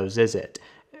one of those is it,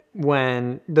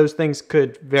 when those things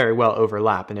could very well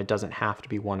overlap and it doesn't have to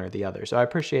be one or the other. So I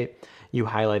appreciate you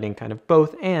highlighting kind of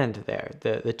both and there,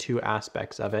 the two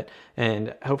aspects of it.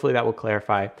 And hopefully that will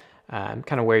clarify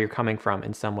kind of where you're coming from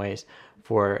in some ways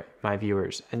for my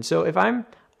viewers. And so if I'm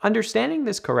understanding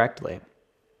this correctly,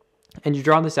 and you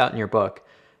draw this out in your book,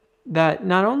 that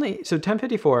not only, so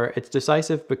 1054, it's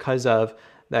decisive because of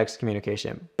the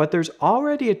excommunication, but there's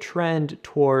already a trend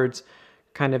towards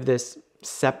kind of this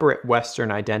separate Western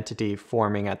identity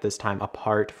forming at this time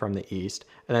apart from the East.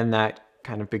 And then that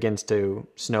kind of begins to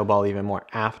snowball even more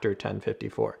after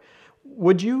 1054.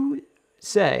 Would you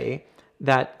say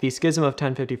that the schism of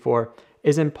 1054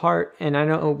 is in part, and I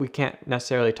know we can't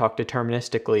necessarily talk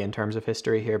deterministically in terms of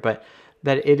history here, but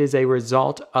that it is a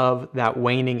result of that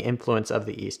waning influence of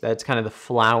the East, that it's kind of the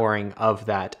flowering of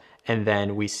that, and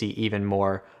then we see even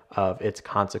more of its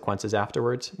consequences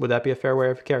afterwards? Would that be a fair way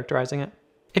of characterizing it?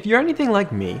 If you're anything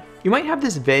like me, you might have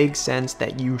this vague sense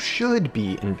that you should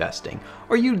be investing,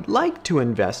 or you'd like to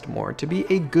invest more to be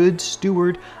a good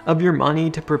steward of your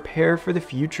money, to prepare for the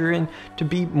future, and to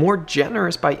be more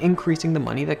generous by increasing the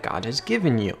money that God has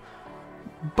given you.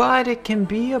 But it can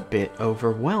be a bit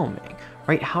overwhelming,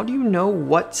 right? How do you know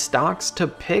what stocks to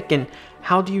pick, and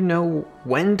how do you know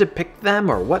when to pick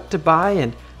them or what to buy?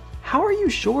 And how are you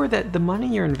sure that the money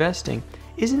you're investing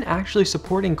isn't actually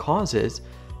supporting causes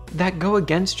that go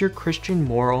against your Christian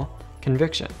moral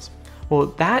convictions? Well,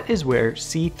 that is where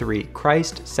C3,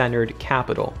 Christ-Centered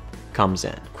Capital, comes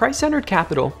in. Christ-Centered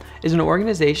Capital is an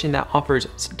organization that offers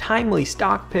timely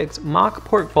stock picks, mock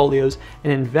portfolios,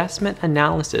 and investment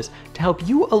analysis to help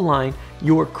you align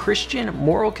your Christian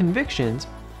moral convictions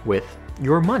with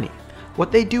your money.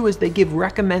 What they do is they give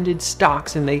recommended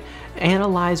stocks and they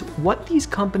analyze what these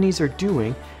companies are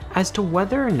doing as to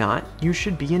whether or not you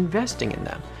should be investing in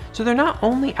them. So they're not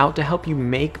only out to help you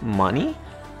make money,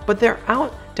 but they're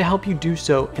out to help you do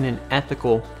so in an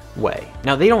ethical way.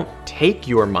 Now, they don't take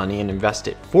your money and invest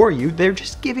it for you. They're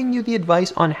just giving you the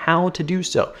advice on how to do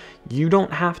so. You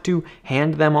don't have to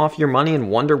hand them off your money and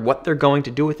wonder what they're going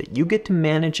to do with it. You get to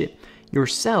manage it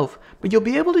yourself, but you'll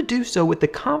be able to do so with the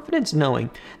confidence knowing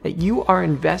that you are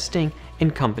investing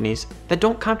in companies that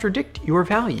don't contradict your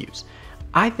values.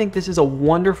 I think this is a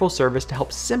wonderful service to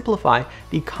help simplify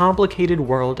the complicated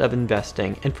world of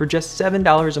investing. And for just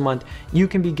 $7 a month, you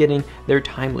can be getting their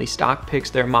timely stock picks,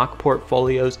 their mock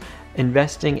portfolios,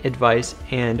 investing advice,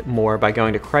 and more by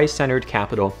going to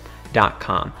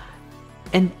christcenteredcapital.com.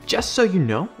 And just so you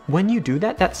know, when you do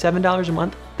that, that $7 a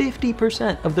month,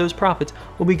 50% of those profits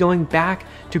will be going back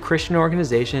to Christian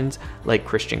organizations like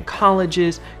Christian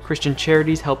colleges, Christian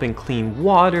charities helping clean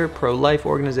water, pro-life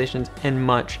organizations, and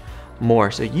much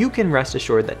more. So you can rest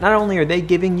assured that not only are they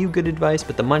giving you good advice,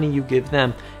 but the money you give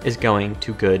them is going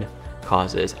to good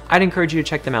causes. I'd encourage you to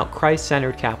check them out,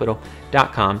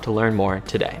 christcenteredcapital.com, to learn more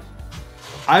today.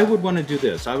 I would want to do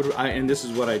this. And this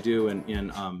is what I do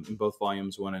in both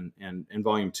volumes 1 and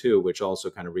volume 2, which also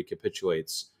kind of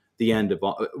recapitulates the end of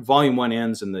volume 1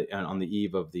 ends on the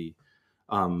eve of the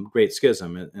Great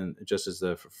Schism, and just as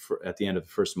at the end of the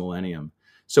first millennium.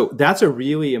 So that's a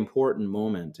really important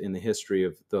moment in the history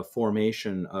of the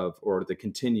formation of, or the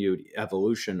continued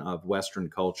evolution of Western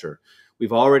culture.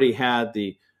 We've already had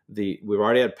we've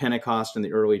already had Pentecost in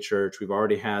the early church. We've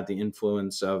already had the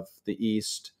influence of the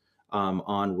East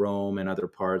on Rome and other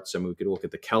parts. And we could look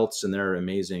at the Celts and their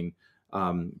amazing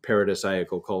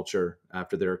paradisiacal culture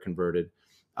after they're converted.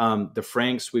 The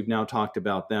Franks, we've now talked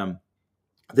about them.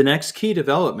 The next key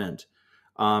development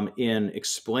in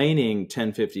explaining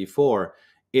 1054,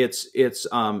 it's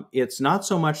not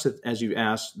so much that, as you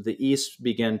asked, the East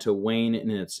began to wane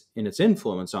in its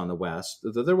influence on the West.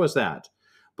 There was that.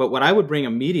 But what I would bring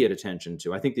immediate attention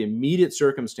to, I think the immediate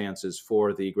circumstances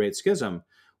for the Great Schism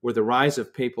were the rise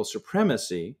of papal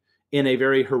supremacy in a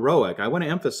very heroic, I want to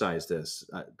emphasize this,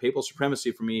 papal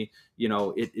supremacy for me,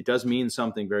 it does mean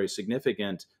something very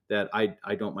significant that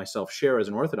I don't myself share as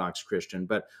an Orthodox Christian,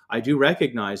 but I do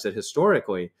recognize that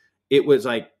historically it was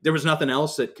like there was nothing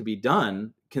else that could be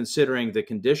done considering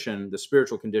the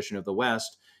spiritual condition of the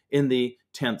West in the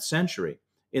 10th century.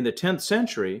 In the 10th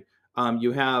century,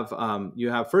 you have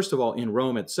first of all in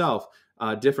Rome itself,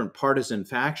 different partisan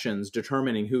factions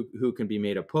determining who can be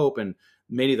made a pope, and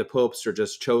many of the popes are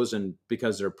just chosen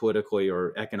because they're politically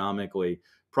or economically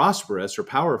prosperous or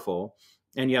powerful.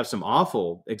 And you have some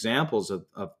awful examples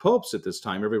of popes at this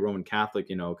time. Every Roman Catholic,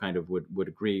 kind of would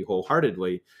agree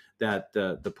wholeheartedly that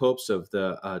the popes of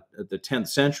the 10th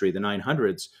century, the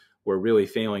 900s, were really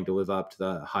failing to live up to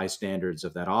the high standards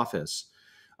of that office.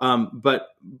 But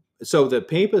so the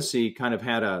papacy kind of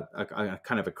had a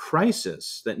kind of a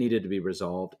crisis that needed to be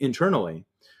resolved internally.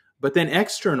 But then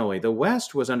externally, the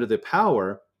West was under the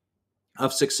power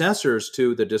of successors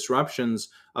to the disruptions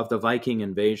of the Viking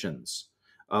invasions,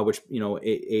 which, you know,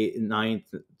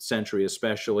 9th century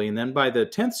especially, and then by the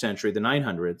 10th century, the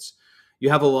 900s, you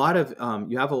have a lot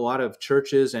of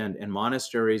churches and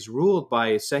monasteries ruled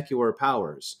by secular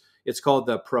powers. It's called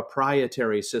the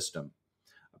proprietary system,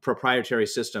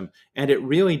 and it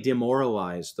really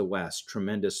demoralized the West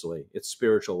tremendously, its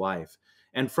spiritual life.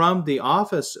 And from the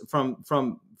office, from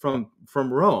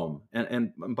Rome,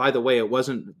 and by the way, it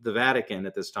wasn't the Vatican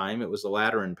at this time; it was the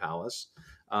Lateran Palace.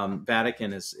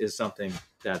 Vatican is something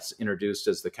that's introduced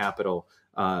as the capital,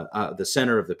 the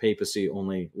center of the papacy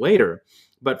only later.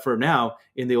 But for now,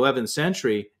 in the 11th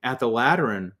century, at the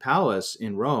Lateran Palace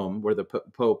in Rome, where the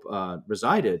Pope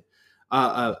resided,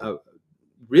 a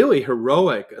really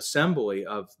heroic assembly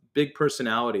of big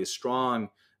personalities, strong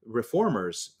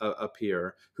reformers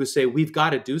appear, who say, we've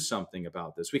got to do something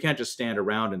about this. We can't just stand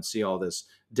around and see all this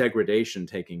degradation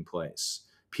taking place.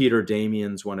 Peter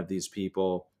Damian's one of these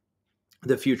people.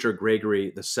 The future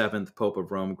Gregory the Seventh, Pope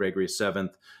of Rome, Gregory VII,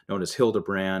 known as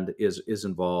Hildebrand, is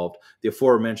involved. The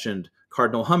aforementioned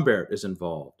Cardinal Humbert is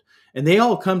involved. And they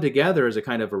all come together as a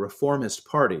kind of a reformist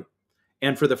party.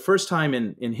 And for the first time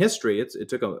in history, it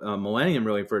took a millennium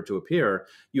really for it to appear,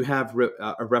 you have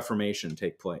a Reformation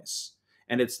take place.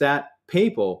 And it's that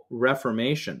papal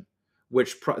Reformation,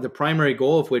 which the primary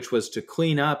goal of which was to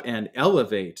clean up and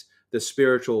elevate the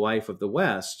spiritual life of the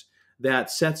West, that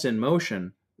sets in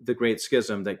motion the Great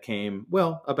Schism that came,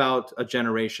 well, about a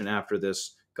generation after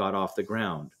this got off the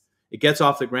ground. It gets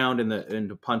off the ground in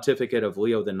the pontificate of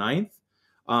Leo IX,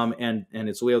 and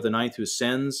it's Leo IX who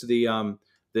sends the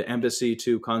embassy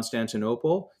to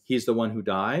Constantinople. He's the one who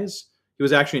dies. He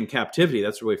was actually in captivity.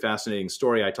 That's a really fascinating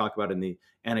story I talk about in the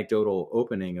anecdotal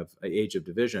opening of Age of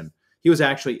Division. He was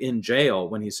actually in jail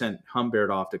when he sent Humbert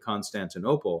off to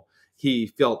Constantinople. He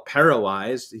felt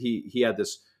paralyzed. He had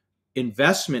this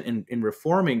investment in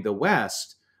reforming the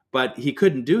West, but he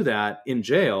couldn't do that in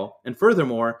jail. And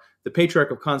furthermore, the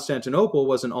Patriarch of Constantinople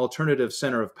was an alternative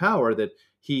center of power that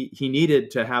he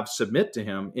needed to have submit to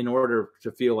him in order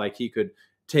to feel like he could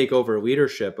take over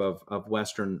leadership of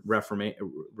Western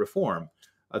reform.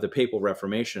 The Papal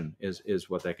Reformation is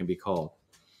what that can be called.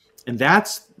 And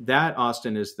that's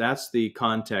the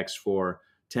context for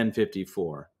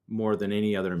 1054 more than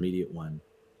any other immediate one.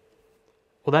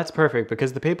 Well, that's perfect,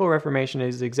 because the Papal Reformation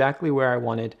is exactly where I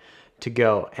wanted to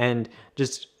go. And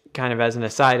just kind of as an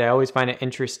aside, I always find it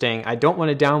interesting. I don't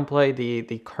want to downplay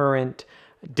the current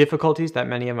difficulties that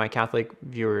many of my Catholic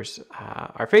viewers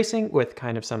are facing with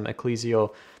kind of some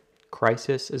ecclesial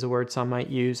crisis, is a word some might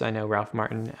use. I know Ralph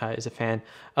Martin is a fan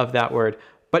of that word.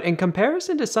 But in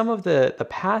comparison to some of the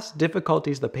past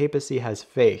difficulties the papacy has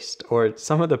faced, or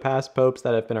some of the past popes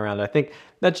that have been around, I think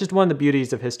that's just one of the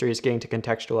beauties of history, is getting to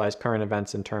contextualize current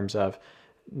events in terms of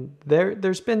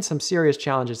there's been some serious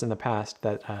challenges in the past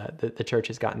that the church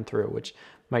has gotten through, which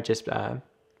might just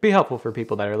be helpful for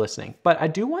people that are listening. But I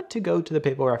do want to go to the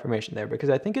Papal Reformation there, because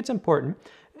I think it's important.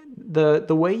 The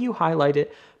way you highlight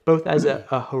it, both as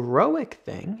a heroic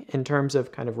thing in terms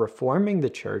of kind of reforming the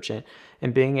church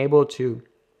and being able to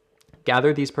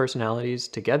gather these personalities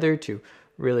together to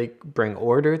really bring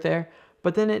order there.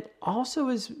 But then it also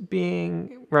is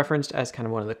being referenced as kind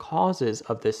of one of the causes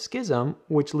of this schism,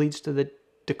 which leads to the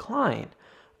decline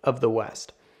of the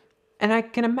West. And I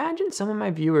can imagine some of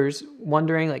my viewers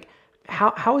wondering, like,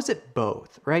 how is it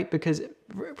both, right? Because,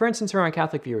 for instance, for my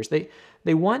Catholic viewers,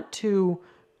 they want to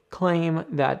claim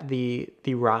that the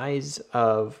rise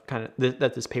of kind of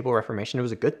that this Papal Reformation, it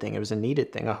was a good thing, it was a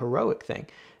needed thing, a heroic thing,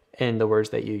 in the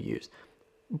words that you use.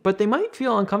 But they might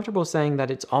feel uncomfortable saying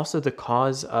that it's also the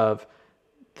cause of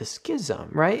the schism,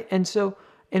 right? And so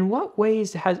in what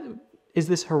ways is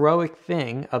this heroic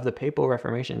thing of the Papal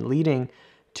Reformation leading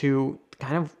to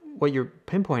kind of what you're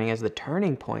pinpointing as the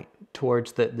turning point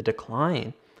towards the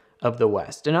decline of the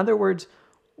West? In other words,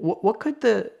 what could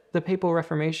the Papal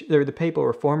Reformation, or the Papal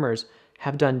Reformers,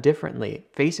 have done differently,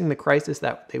 facing the crisis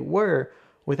that they were,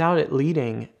 without it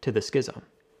leading to the schism?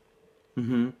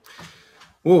 Mm-hmm.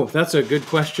 Oh, that's a good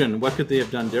question. What could they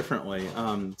have done differently?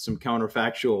 Some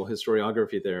counterfactual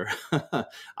historiography there.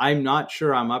 I'm not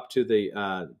sure I'm up to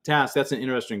the task. That's an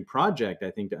interesting project,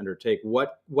 I think, to undertake.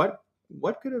 What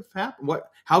could have happened?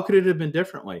 How could it have been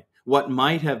differently? What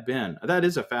might have been? That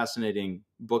is a fascinating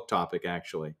book topic,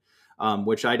 actually,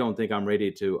 which I don't think I'm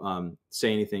ready to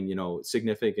say anything,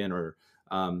 significant or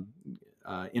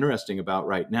interesting about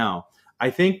right now. I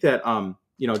think that,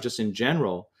 just in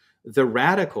general, the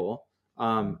radical,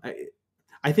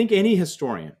 I think any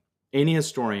historian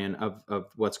of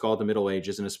what's called the Middle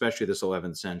Ages, and especially this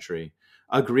 11th century,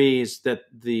 agrees that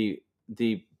the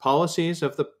policies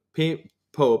of the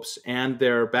popes and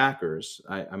their backers,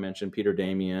 I mentioned Peter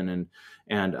Damian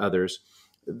and others,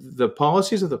 the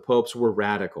policies of the popes were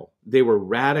radical. They were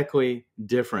radically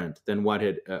different than what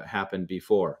had happened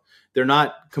before. They're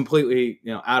not completely,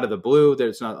 out of the blue.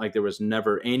 It's not like there was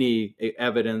never any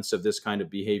evidence of this kind of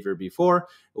behavior before.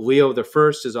 Leo the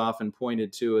First is often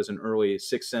pointed to as an early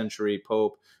 6th century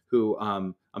pope who,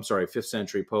 5th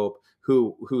century pope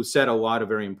who said a lot of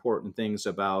very important things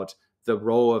about the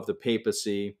role of the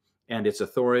papacy and its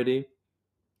authority,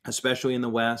 especially in the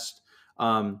West.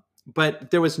 But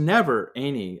there was never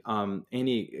any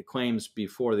claims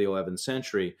before the 11th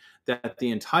century that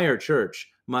the entire church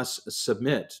must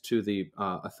submit to the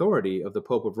authority of the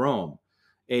Pope of Rome,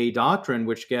 a doctrine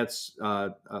which gets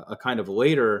a kind of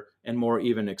later and more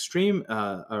even extreme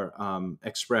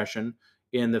expression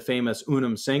in the famous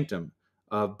Unum Sanctum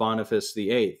of Boniface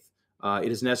VIII.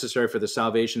 It is necessary for the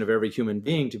salvation of every human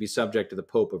being to be subject to the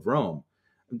Pope of Rome.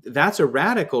 That's a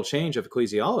radical change of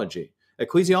ecclesiology.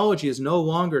 Ecclesiology is no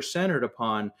longer centered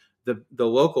upon the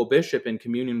local bishop in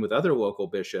communion with other local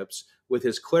bishops, with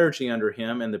his clergy under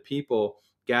him and the people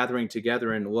gathering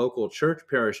together in local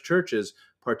parish churches,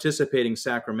 participating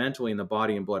sacramentally in the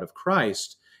body and blood of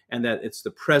Christ, and that it's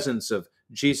the presence of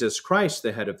Jesus Christ,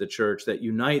 the head of the church, that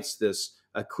unites this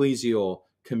ecclesial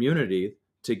community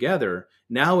together.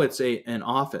 Now it's an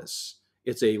office.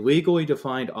 It's a legally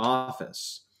defined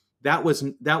office. That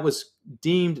was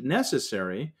deemed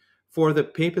necessary for the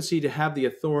papacy to have the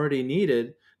authority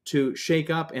needed to shake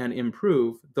up and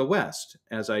improve the West,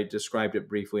 as I described it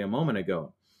briefly a moment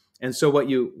ago. And so what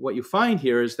you find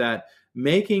here is that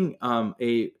making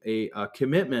a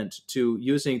commitment to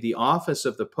using the office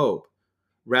of the Pope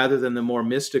rather than the more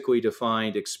mystically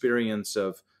defined experience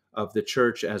of the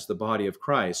church as the body of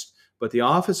Christ, but the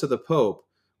office of the Pope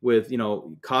with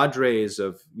cadres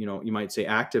of you might say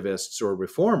activists or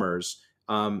reformers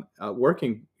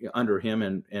working under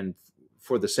him and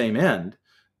for the same end,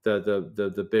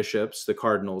 the bishops, the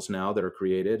cardinals now that are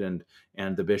created,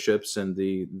 and the bishops and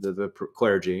the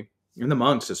clergy and the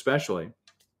monks especially.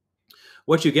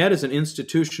 What you get is an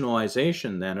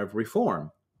institutionalization then of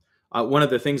reform. One of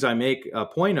the things I make a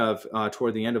point of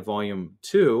toward the end of Volume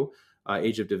 2,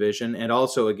 Age of Division, and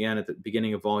also again at the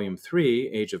beginning of Volume 3,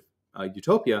 Age of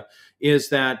Utopia, is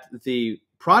that the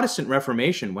Protestant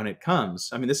Reformation, when it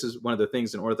comes, I mean, this is one of the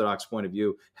things an Orthodox point of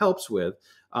view helps with,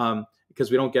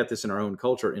 because we don't get this in our own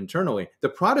culture internally. The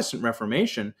Protestant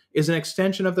Reformation is an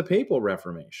extension of the Papal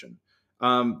Reformation.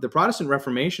 The Protestant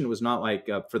Reformation was not like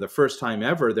for the first time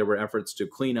ever there were efforts to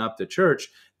clean up the church.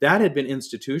 That had been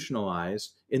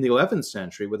institutionalized in the 11th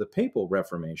century with the Papal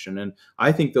Reformation. And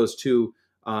I think those two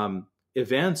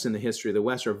events in the history of the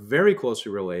West are very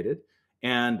closely related,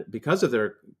 and because of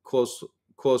their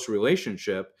close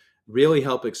relationship, really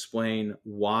help explain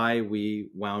why we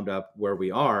wound up where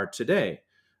we are today.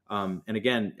 And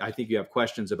again, I think you have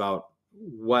questions about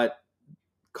what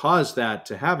caused that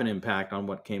to have an impact on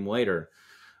what came later.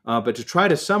 But to try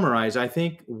to summarize, I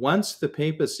think once the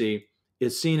papacy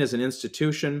is seen as an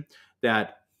institution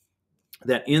that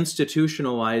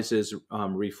institutionalizes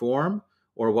reform,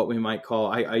 or what we might call,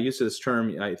 I use this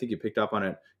term, I think you picked up on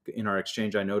it in our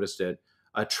exchange, I noticed it,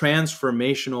 a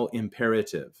transformational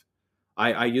imperative.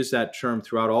 I use that term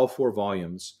throughout all 4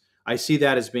 volumes. I see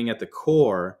that as being at the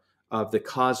core of the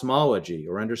cosmology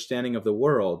or understanding of the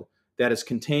world that is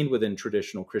contained within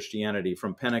traditional Christianity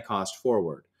from Pentecost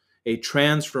forward. A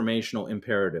transformational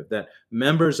imperative that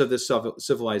members of this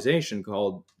civilization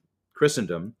called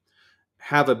Christendom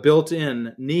have a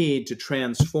built-in need to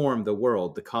transform the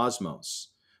world, the cosmos.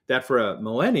 That for a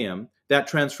millennium, that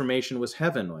transformation was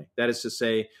heavenly. That is to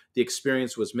say, the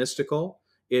experience was mystical.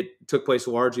 It took place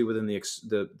largely within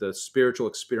the spiritual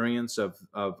experience of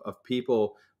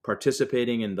people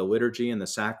participating in the liturgy and the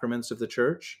sacraments of the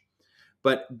church.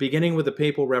 But beginning with the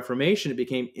Papal Reformation, it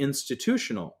became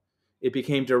institutional. It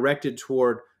became directed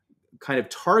toward kind of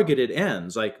targeted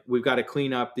ends, like we've got to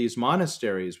clean up these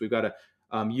monasteries. We've got to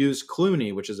use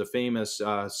Cluny, which is a famous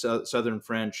southern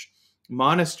French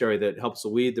monastery that helps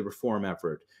lead the reform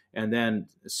effort. And then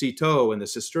Citeaux and the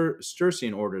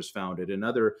Cistercian orders founded, and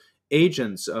other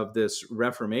agents of this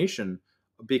Reformation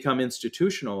become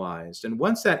institutionalized. And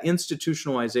once that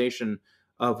institutionalization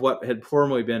of what had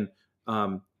formerly been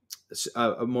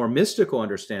a more mystical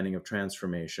understanding of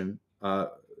transformation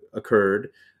occurred,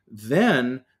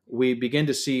 then we begin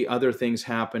to see other things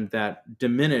happen that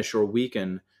diminish or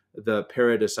weaken the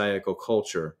paradisiacal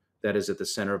culture that is at the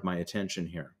center of my attention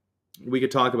here. We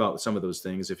could talk about some of those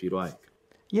things if you'd like.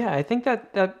 Yeah, I think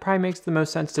that probably makes the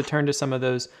most sense to turn to some of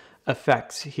those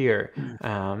effects here.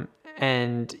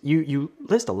 And you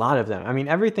list a lot of them. I mean,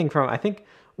 everything from, I think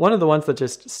one of the ones that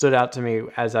just stood out to me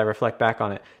as I reflect back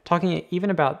on it, talking even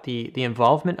about the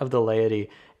involvement of the laity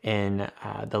in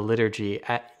the liturgy,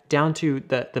 down to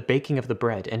the baking of the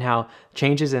bread, and how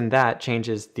changes in that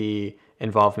changes the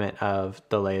involvement of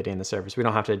the laity in the service. We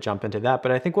don't have to jump into that,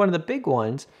 but I think one of the big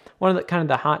ones, one of the kind of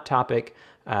the hot topic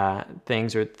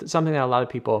things, or something that a lot of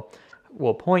people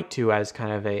will point to as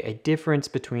kind of a difference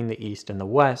between the East and the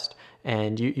West,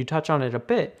 and you touch on it a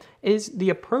bit, is the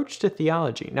approach to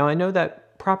theology. Now, I know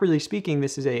that properly speaking,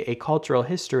 this is a cultural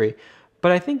history,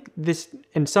 but I think this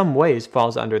in some ways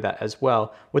falls under that as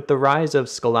well, with the rise of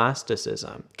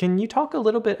scholasticism. Can you talk a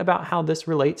little bit about how this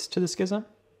relates to the schism?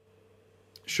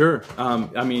 Sure.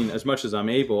 I mean, as much as I'm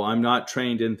able, I'm not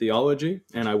trained in theology,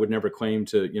 and I would never claim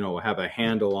to, have a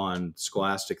handle on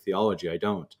scholastic theology. I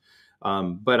don't.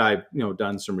 But I've,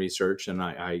 done some research, and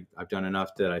I've done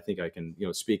enough that I think I can,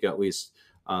 speak at least,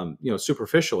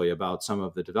 superficially about some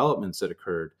of the developments that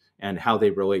occurred and how they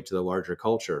relate to the larger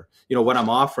culture. What I'm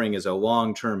offering is a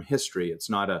long-term history. It's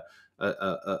not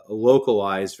a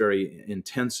localized, very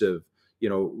intensive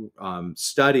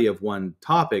study of one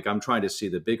topic. I'm trying to see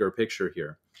the bigger picture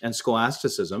here. And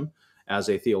scholasticism, as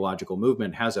a theological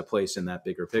movement, has a place in that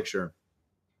bigger picture.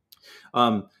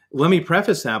 Let me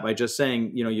preface that by just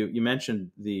saying, you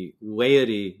mentioned the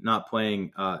laity not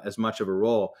playing as much of a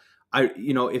role.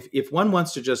 If one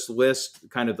wants to just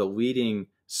list kind of the leading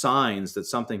signs that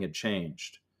something had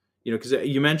changed, because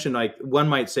you mentioned, like, one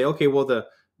might say, okay, well, the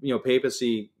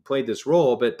papacy played this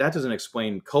role, but that doesn't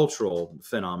explain cultural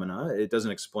phenomena. It doesn't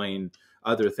explain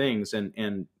other things,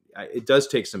 and it does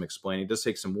take some explaining. It does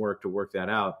take some work to work that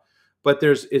out. But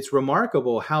it's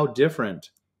remarkable how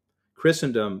different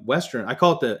Christendom, Western, I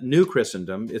call it the new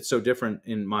Christendom. It's so different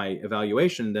in my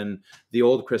evaluation than the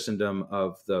old Christendom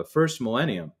of the first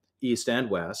millennium, East and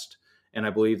West. And I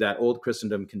believe that old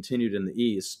Christendom continued in the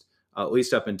East, at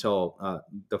least up until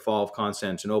the fall of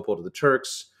Constantinople to the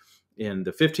Turks in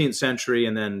the 15th century,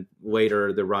 and then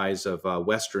later the rise of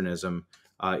Westernism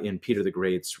in Peter the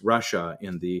Great's Russia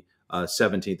in the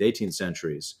 17th, 18th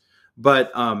centuries.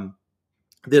 But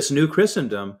this new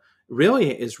Christendom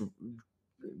really is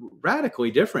radically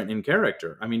different in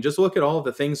character. I mean, just look at all of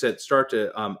the things that start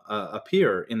to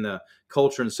appear in the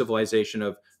culture and civilization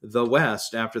of the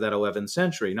West after that 11th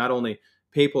century. Not only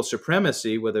papal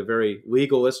supremacy with a very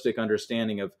legalistic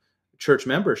understanding of church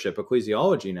membership,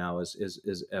 ecclesiology now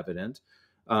is evident.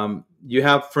 You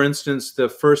have, for instance, the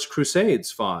first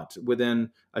Crusades fought within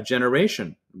a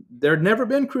generation. There had never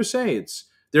been Crusades.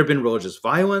 There have been religious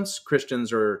violence.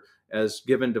 Christians are as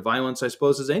given to violence, I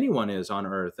suppose, as anyone is on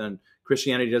earth. And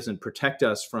Christianity doesn't protect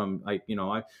us from,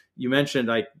 you mentioned,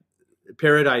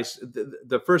 paradise.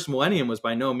 The first millennium was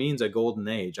by no means a golden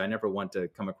age. I never want to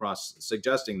come across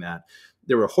suggesting that.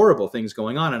 There were horrible things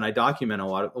going on, and I document a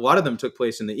lot of them took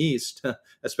place in the East,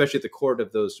 especially at the court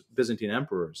of those Byzantine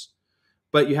emperors.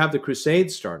 But you have the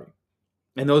Crusades starting,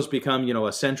 and those become,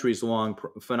 a centuries-long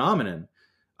phenomenon.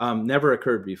 Never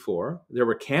occurred before. There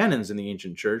were canons in the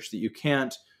ancient church that you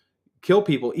can't kill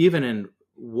people even in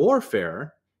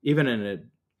warfare, even in a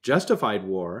justified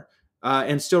war,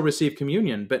 and still receive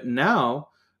communion. But now,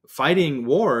 fighting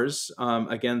wars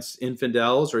against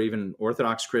infidels or even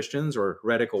Orthodox Christians or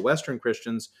heretical Western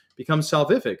Christians becomes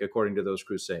salvific, according to those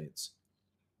crusades.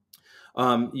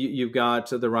 You've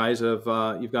got the rise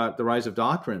of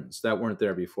doctrines that weren't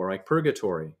there before, like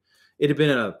purgatory. It had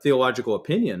been a theological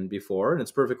opinion before, and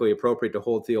it's perfectly appropriate to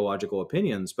hold theological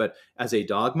opinions, but as a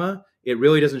dogma, it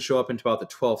really doesn't show up until about the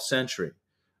 12th century.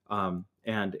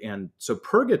 And so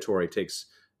purgatory takes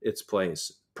its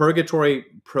place. Purgatory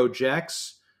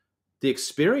projects the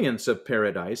experience of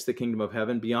paradise, the kingdom of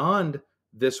heaven, beyond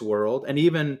this world, and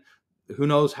even who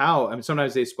knows how. I mean,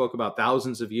 sometimes they spoke about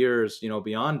thousands of years,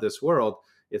 beyond this world.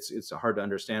 It's hard to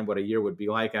understand what a year would be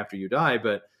like after you die,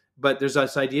 but there's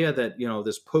this idea that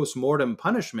this post-mortem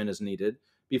punishment is needed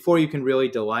before you can really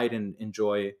delight and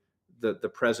enjoy the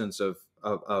presence of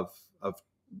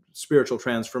spiritual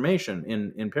transformation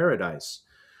in paradise.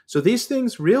 So these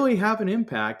things really have an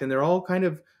impact, and they're all kind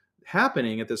of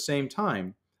happening at the same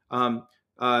time. The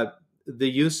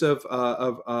use of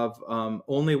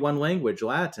only one language,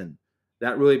 Latin,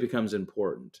 that really becomes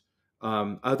important.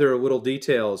 Other little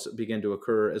details begin to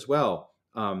occur as well.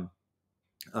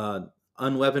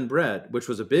 unleavened bread, which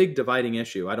was a big dividing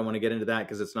issue. I don't want to get into that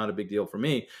because it's not a big deal for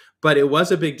me, but it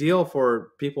was a big deal for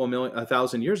people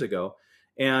 1,000 years ago.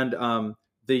 And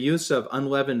the use of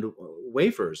unleavened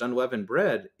wafers, unleavened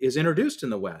bread, is introduced in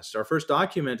the West. Our first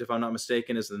document, if I'm not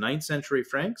mistaken, is the 9th century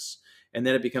Franks, and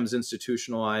then it becomes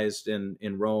institutionalized in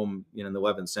Rome, in the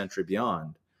 11th century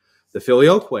beyond. The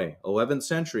filioque, 11th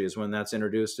century, is when that's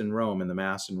introduced in Rome, in the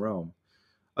Mass in Rome.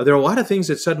 There are a lot of things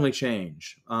that suddenly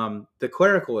change. The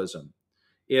clericalism.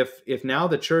 If now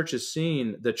the church is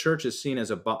seen as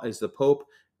the Pope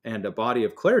and a body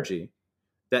of clergy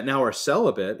that now are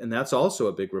celibate, and that's also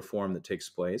a big reform that takes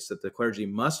place, that the clergy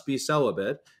must be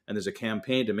celibate, and there's a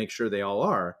campaign to make sure they all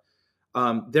are.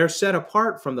 They're set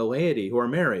apart from the laity who are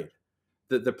married.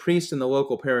 The priest in the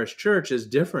local parish church is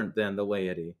different than the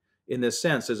laity in this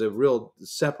sense. There's a real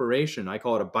separation. I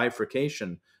call it a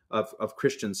bifurcation of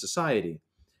Christian society.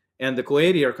 And the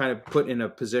laity are kind of put in a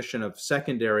position of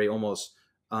secondary, almost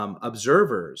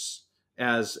observers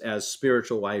as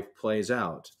spiritual life plays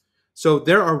out. So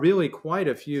there are really quite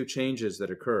a few changes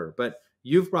that occur. But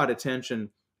you've brought attention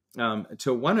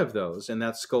to one of those, and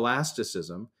that's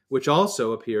scholasticism, which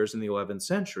also appears in the 11th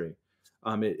century.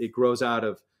 It grows out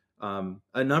of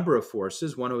a number of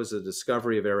forces. One was the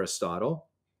discovery of Aristotle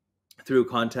through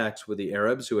contacts with the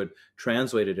Arabs who had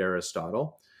translated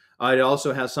Aristotle. It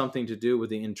also has something to do with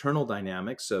the internal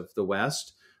dynamics of the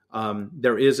West.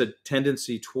 There is a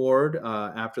tendency toward,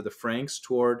 after the Franks,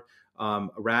 toward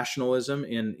rationalism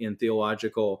in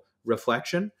theological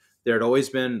reflection. There had always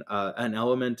been an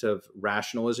element of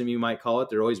rationalism, you might call it.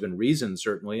 There had always been reason,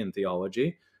 certainly, in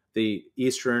theology. The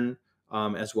Eastern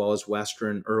as well as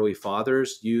Western early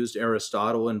fathers used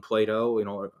Aristotle and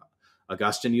Plato.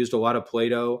 Augustine used a lot of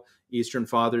Plato. Eastern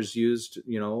fathers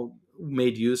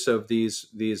made use of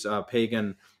these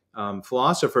pagan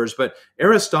philosophers, but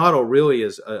Aristotle really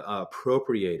is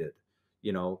appropriated.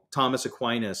 Thomas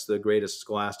Aquinas, the greatest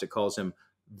scholastic, calls him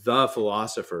the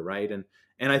philosopher, right? And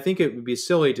I think it would be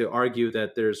silly to argue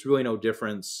that there's really no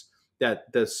difference,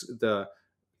 that the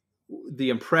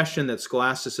impression that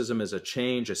scholasticism is a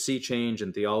sea change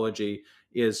in theology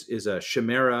is a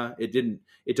chimera.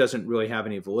 It doesn't really have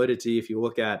any validity. If you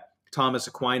look at Thomas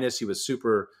Aquinas, he was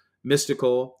super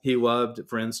mystical. He loved,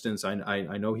 for instance,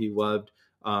 I know he loved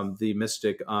the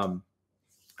mystic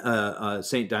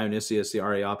Saint Dionysius the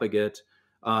Areopagite.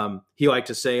 He liked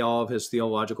to say all of his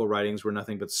theological writings were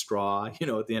nothing but straw, at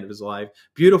the end of his life.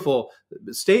 Beautiful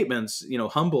statements,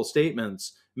 humble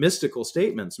statements, mystical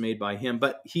statements made by him.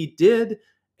 But he did,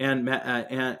 and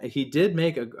he did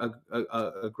make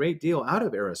a great deal out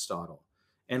of Aristotle.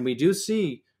 And we do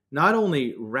see not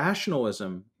only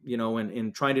rationalism,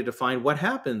 in trying to define what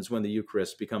happens when the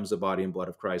Eucharist becomes the body and blood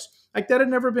of Christ. Like, that had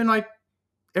never been,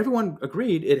 everyone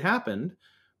agreed it happened,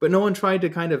 but no one tried to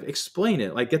kind of explain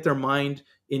it, get their mind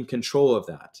in control of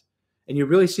that. And you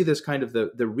really see this kind of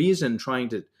the reason trying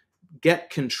to get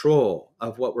control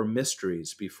of what were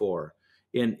mysteries before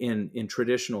in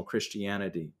traditional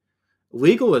Christianity.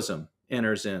 Legalism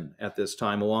enters in at this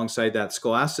time alongside that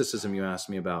scholasticism you asked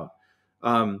me about.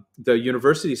 The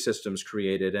university systems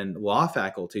created and law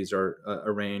faculties are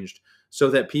arranged so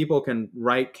that people can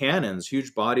write canons,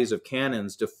 huge bodies of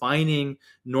canons defining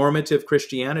normative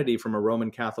Christianity from a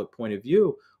Roman Catholic point of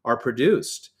view are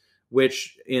produced,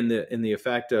 which in the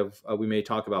effect of, we may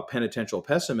talk about penitential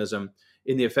pessimism,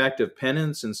 in the effect of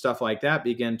penance and stuff like that,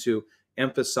 begin to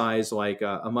emphasize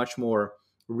a much more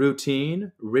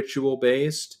routine,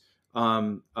 ritual-based,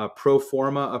 pro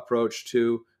forma approach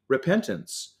to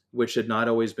repentance, which had not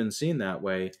always been seen that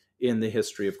way in the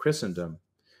history of Christendom.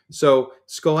 So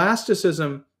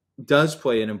scholasticism does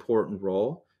play an important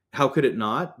role. How could it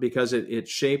not? Because it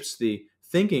shapes the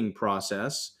thinking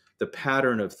process, the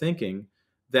pattern of thinking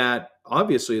that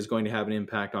obviously is going to have an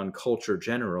impact on culture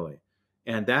generally.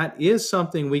 And that is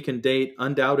something we can date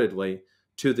undoubtedly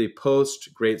to the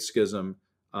post-Great Schism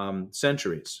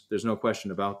centuries. There's no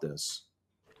question about this.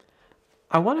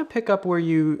 I want to pick up where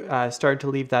you started to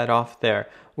leave that off there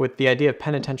with the idea of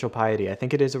penitential piety. I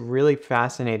think it is a really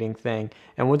fascinating thing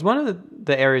and was one of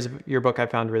the areas of your book I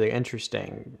found really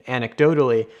interesting.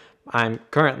 Anecdotally, I'm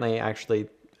currently actually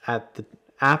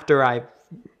after I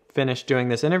finish doing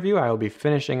this interview, I will be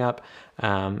finishing up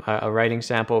a writing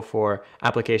sample for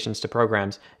applications to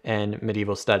programs in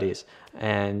medieval studies,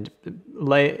 and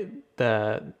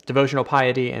the devotional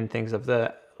piety and things of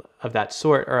that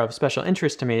sort are of special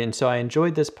interest to me. And so I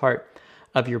enjoyed this part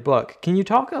of your book. Can you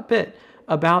talk a bit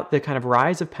about the kind of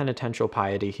rise of penitential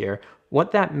piety here,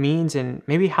 what that means, and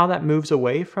maybe how that moves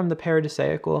away from the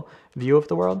paradisaical view of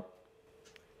the world?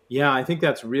 Yeah, I think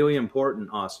that's really important,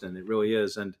 Austin. It really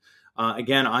is. And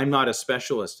again, I'm not a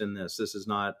specialist in this. This is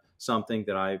not something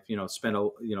that I've, spent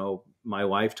my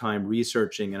lifetime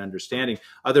researching and understanding.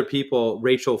 Other people,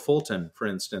 Rachel Fulton, for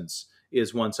instance,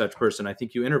 is one such person. I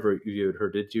think you interviewed her,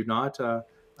 did you not? Yeah,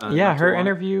 Not too her long.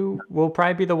 interview will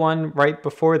probably be the one right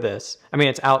before this. I mean,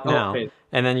 it's out Oh, now, okay.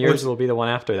 and then Oh, yours will be the one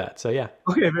after that. So yeah.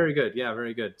 okay, very good. Yeah,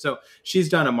 very good. So she's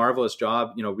done a marvelous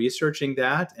job, researching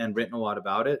that and written a lot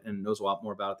about it and knows a lot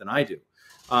more about it than I do.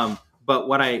 But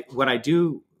what I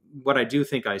do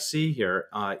think I see here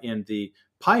in the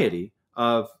piety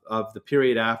of the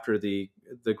period after the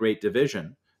Great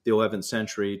Division, the 11th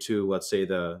century to, let's say,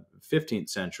 the 15th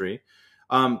century,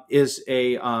 is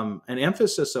an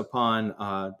emphasis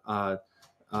upon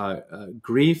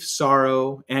grief,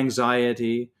 sorrow,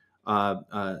 anxiety,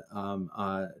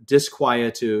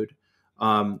 disquietude.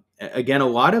 Again, a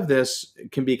lot of this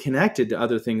can be connected to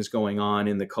other things going on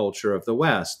in the culture of the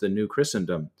West, the New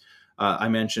Christendom. I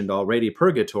mentioned already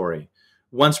purgatory.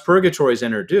 Once purgatory is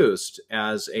introduced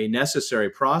as a necessary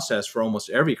process for almost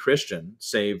every Christian,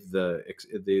 save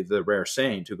the rare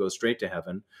saint who goes straight to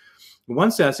heaven,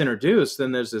 once that's introduced,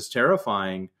 then there's this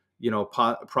terrifying,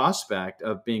 prospect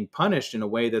of being punished in a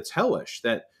way that's hellish.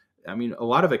 A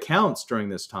lot of accounts during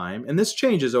this time, and this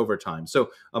changes over time.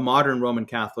 So a modern Roman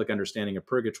Catholic understanding of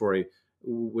purgatory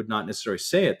would not necessarily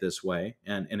say it this way.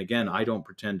 And again, I don't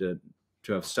pretend to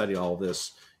have studied all of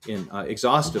this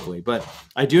exhaustively, but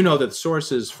I do know that the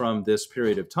sources from this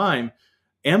period of time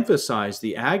emphasize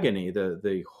the agony,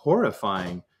 the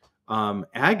horrifying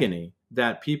agony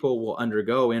that people will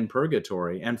undergo in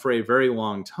purgatory and for a very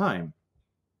long time.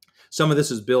 Some of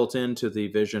this is built into the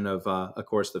vision of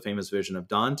course, the famous vision of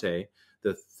Dante,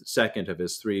 the second of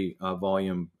his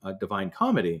three-volume Divine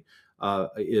Comedy,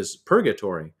 is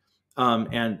purgatory,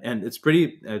 and it's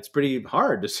pretty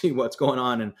hard to see what's going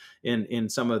on in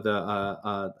some of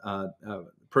the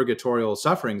purgatorial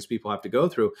sufferings people have to go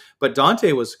through. But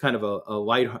Dante was kind of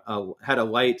had a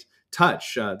light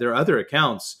touch. There are other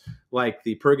accounts like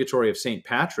the Purgatory of Saint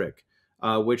Patrick,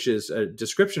 which is a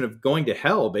description of going to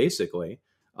hell, basically.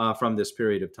 From this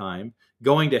period of time,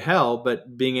 going to hell,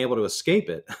 but being able to escape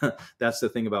it. That's the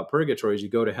thing about purgatory, is you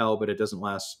go to hell, but it doesn't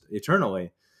last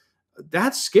eternally.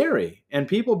 That's scary. And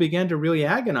people began to really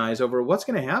agonize over what's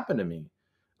going to happen to me.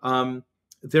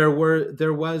 This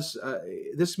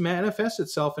manifests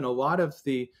itself in a lot of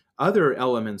the other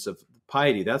elements of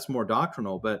piety. That's more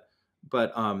doctrinal, but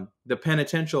the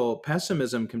penitential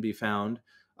pessimism can be found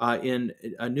in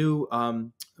a new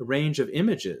range of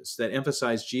images that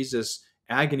emphasize Jesus'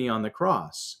 agony on the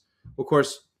cross. Of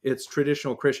course, it's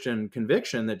traditional Christian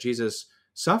conviction that Jesus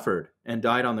suffered and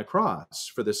died on the cross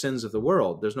for the sins of the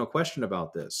world. There's no question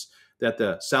about this, that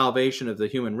the salvation of the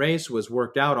human race was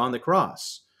worked out on the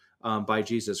cross by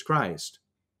Jesus Christ,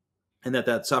 and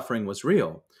that suffering was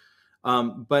real.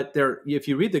 But if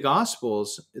you read the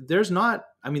Gospels, there's no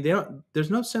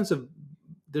sense of,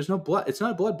 there's no blood. It's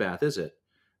not a bloodbath, is it?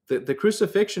 The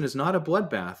crucifixion is not a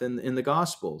bloodbath in the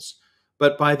Gospels.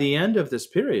 But by the end of this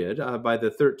period, by the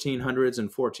 1300s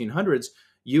and 1400s,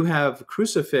 you have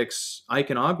crucifix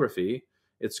iconography.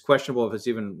 It's questionable if it's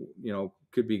even,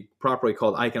 could be properly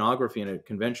called iconography in a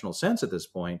conventional sense at this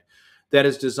point, that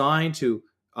is designed to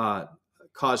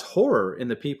cause horror in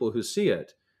the people who see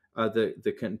it.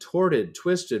 The contorted,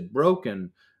 twisted,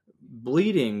 broken,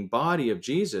 bleeding body of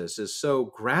Jesus is so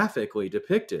graphically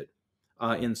depicted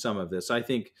in some of this. I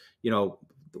think,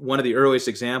 one of the earliest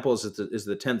examples is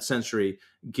the 10th century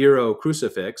Giro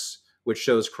crucifix, which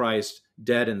shows Christ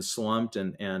dead and slumped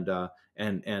and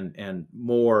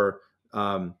more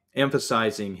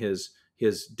emphasizing his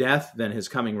death than his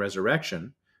coming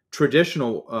resurrection.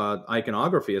 Traditional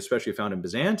iconography, especially found in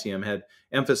Byzantium, had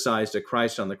emphasized a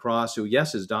Christ on the cross who,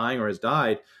 yes, is dying or has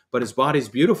died, but his body's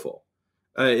beautiful.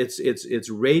 It's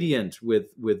radiant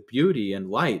with beauty and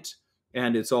light,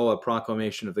 and it's all a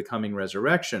proclamation of the coming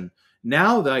resurrection.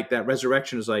 Now, that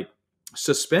resurrection is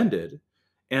suspended,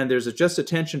 and there's just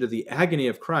attention to the agony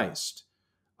of Christ.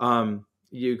 The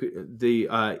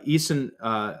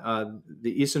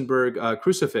Isenberg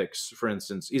crucifix, for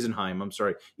instance,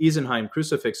 Isenheim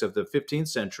crucifix of the 15th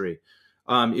century.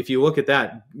 If you look at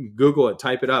that, Google it,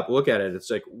 type it up, look at it. It's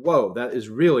like, whoa, that is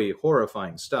really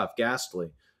horrifying stuff,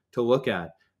 ghastly to look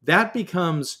at. That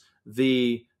becomes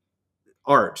the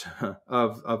art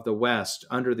of the West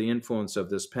under the influence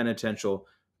of this penitential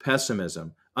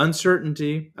pessimism,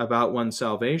 uncertainty about one's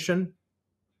salvation,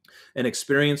 an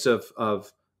experience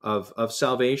of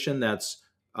salvation that's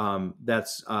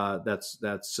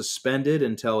suspended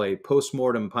until a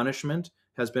post-mortem punishment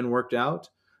has been worked out.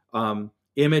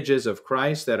 Images of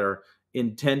Christ that are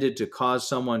intended to cause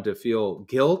someone to feel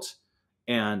guilt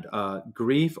and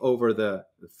grief over the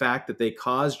fact that they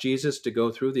caused Jesus to go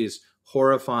through these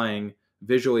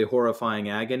visually horrifying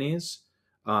agonies.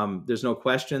 There's no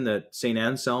question that St.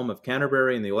 Anselm of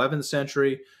Canterbury in the 11th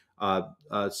century,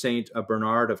 St.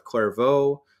 Bernard of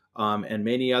Clairvaux, and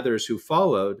many others who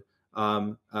followed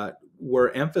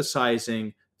were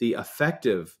emphasizing the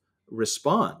affective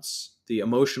response, the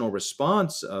emotional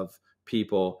response of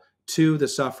people to the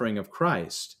suffering of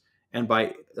Christ. And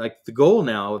by the goal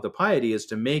now of the piety is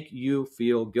to make you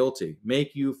feel guilty,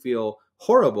 make you feel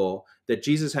horrible that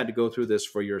Jesus had to go through this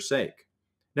for your sake.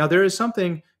 Now, there is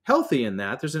something healthy in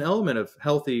that. There's an element of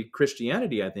healthy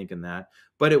Christianity, I think, in that,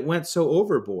 but it went so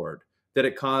overboard that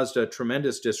it caused a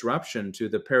tremendous disruption to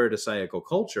the paradisiacal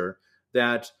culture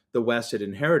that the West had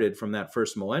inherited from that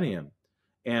first millennium.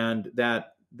 And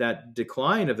that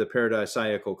decline of the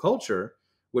paradisiacal culture,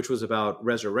 which was about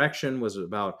resurrection, was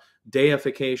about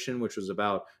deification, which was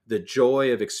about the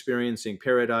joy of experiencing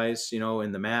paradise,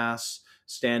 in the Mass,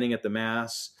 standing at the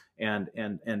Mass, and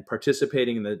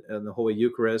participating in the Holy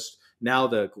Eucharist. Now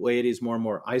the laity is more and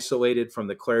more isolated from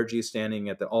the clergy standing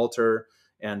at the altar.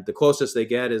 And the closest they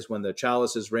get is when the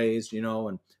chalice is raised,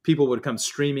 and people would come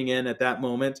streaming in at that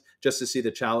moment just to see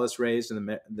the chalice raised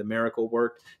and the miracle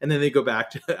worked. And then they go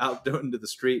back out into the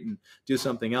street and do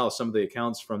something else. Some of the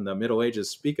accounts from the Middle Ages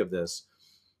speak of this.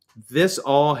 This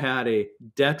all had a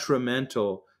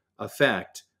detrimental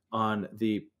effect on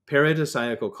the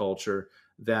paradisiacal culture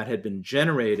that had been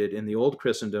generated in the old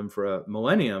Christendom for a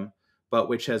millennium, but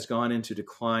which has gone into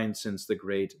decline since the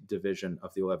Great Division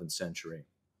of the 11th century.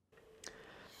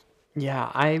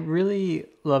 Yeah, I really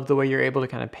love the way you're able to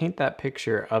kind of paint that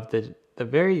picture of the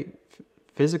very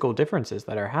physical differences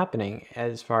that are happening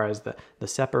as far as the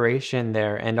separation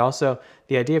there, and also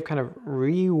the idea of kind of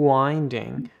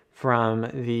rewinding from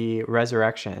the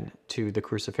resurrection to the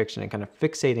crucifixion and kind of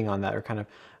fixating on that, or kind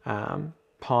of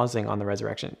pausing on the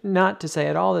resurrection. Not to say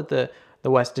at all that the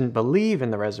West didn't believe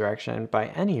in the resurrection by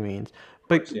any means,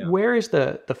 but where is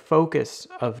the focus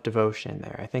of devotion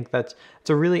there? I think it's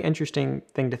a really interesting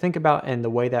thing to think about, and the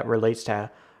way that relates to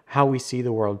how we see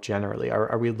the world generally.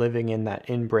 Are we living in that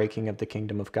inbreaking of the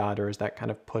kingdom of God, or is that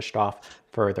kind of pushed off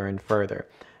further and further?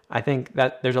 I think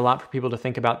that there's a lot for people to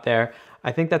think about there.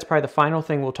 I think that's probably the final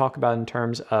thing we'll talk about in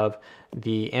terms of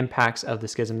the impacts of the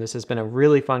schism. This has been a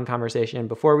really fun conversation.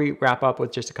 Before we wrap up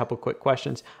with just a couple quick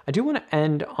questions, I do want to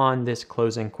end on this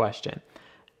closing question.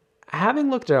 Having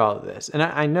looked at all of this, and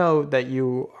I know that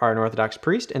you are an Orthodox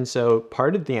priest, and so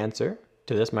part of the answer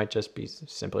to this might just be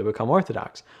simply become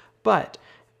Orthodox. But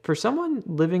for someone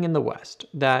living in the West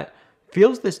that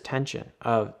feels this tension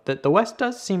of that the West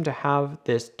does seem to have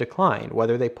this decline,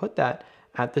 whether they put that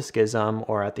at the schism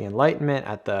or at the Enlightenment,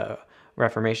 at the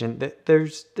Reformation, that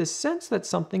there's this sense that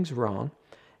something's wrong,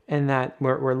 and that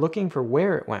we're looking for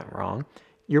where it went wrong.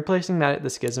 You're placing that at the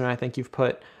schism, and I think you've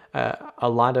put a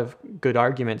lot of good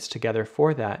arguments together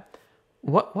for that.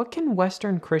 What can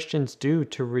Western Christians do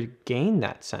to regain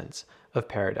that sense of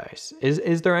paradise?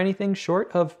 Is there anything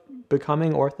short of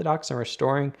becoming Orthodox and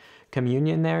restoring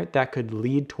communion there that could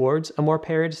lead towards a more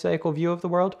paradisiacal view of the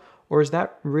world? Or is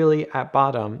that really at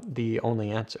bottom the only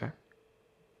answer?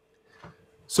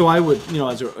 So I would,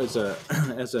 as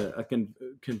a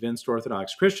convinced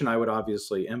Orthodox Christian, I would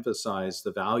obviously emphasize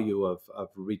the value of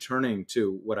returning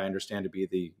to what I understand to be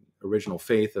the original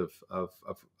faith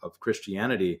of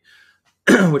Christianity,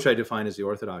 which I define as the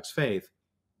Orthodox faith.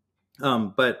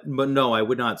 But no, I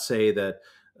would not say that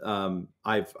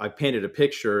I've painted a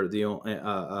picture.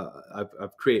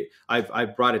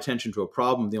 I've brought attention to a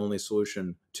problem, the only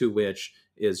solution to which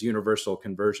is universal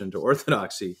conversion to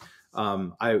Orthodoxy.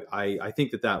 I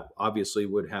think that obviously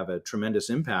would have a tremendous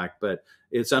impact, but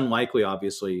it's unlikely,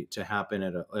 obviously, to happen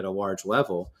at a large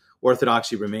level.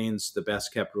 Orthodoxy remains the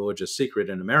best kept religious secret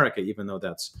in America, even though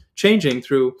that's changing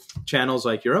through channels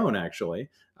like your own, actually.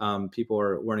 People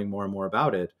are learning more and more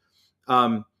about it.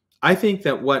 I think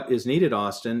that what is needed,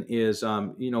 Austin, is,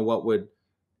 what would,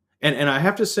 and I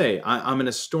have to say, I'm an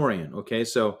historian, okay?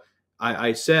 So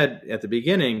I said at the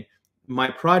beginning, my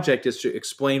project is to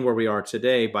explain where we are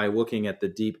today by looking at the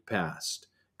deep past,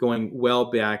 going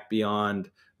well back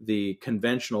beyond the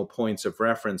conventional points of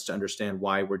reference to understand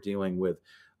why we're dealing with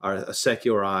a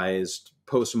secularized,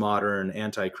 postmodern,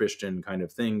 anti-Christian kind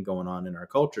of thing going on in our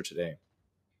culture today.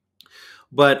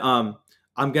 But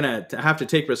I'm going to have to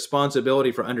take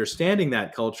responsibility for understanding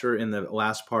that culture in the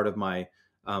last part of my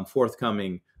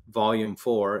forthcoming Volume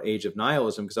 4, Age of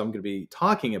Nihilism, because I'm going to be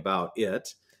talking about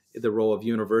it, the role of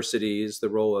universities, the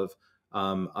role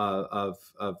of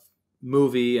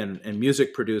movie and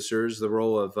music producers, the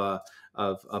role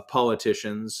of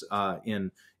politicians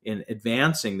in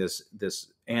advancing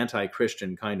this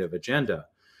anti-Christian kind of agenda.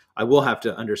 I will have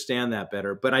to understand that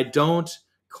better, but I don't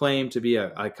claim to be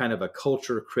a kind of a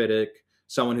culture critic,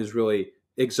 someone who's really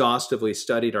exhaustively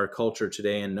studied our culture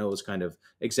today and knows kind of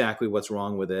exactly what's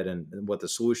wrong with it and what the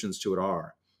solutions to it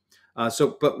are.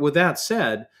 But with that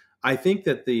said, I think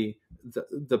that the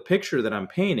picture that I'm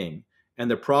painting and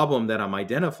the problem that I'm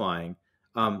identifying,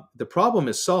 the problem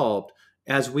is solved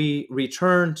as we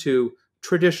return to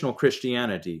traditional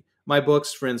Christianity. My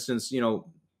books, for instance,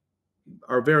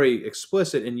 are very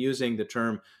explicit in using the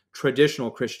term traditional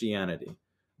Christianity.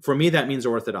 For me, that means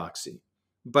orthodoxy.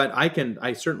 But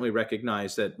I certainly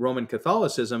recognize that Roman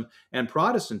Catholicism and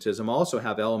Protestantism also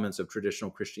have elements of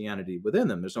traditional Christianity within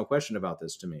them. There's no question about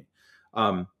this to me.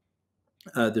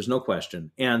 There's no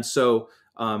question. And so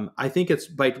I think it's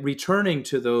by returning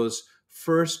to those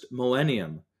first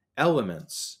millennium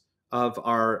elements of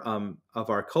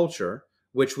our culture,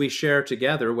 which we share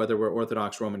together, whether we're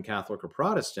Orthodox, Roman Catholic, or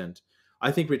Protestant.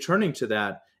 I think returning to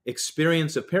that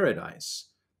experience of paradise,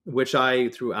 which I,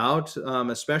 throughout,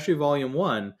 especially Volume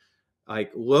 1, I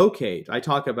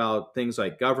talk about things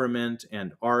like government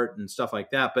and art and stuff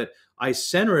like that, but I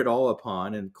center it all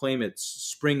upon and claim it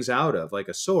springs out of, like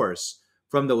a source,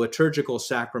 from the liturgical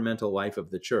sacramental life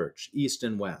of the church, East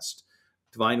and West.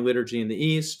 Divine liturgy in the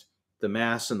East, the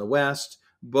Mass in the West,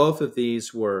 both of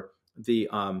these were the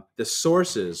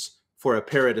sources for a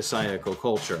paradisiacal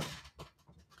culture.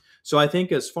 So I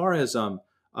think as far as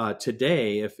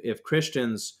today, if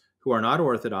Christians who are not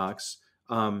Orthodox,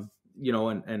 and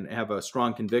have a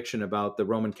strong conviction about the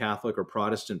Roman Catholic or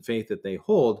Protestant faith that they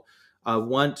hold,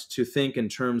 want to think in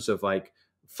terms of like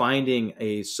finding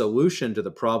a solution to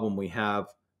the problem we have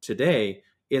today,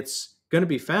 it's going to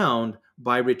be found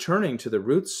by returning to the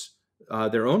roots,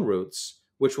 their own roots,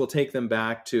 which will take them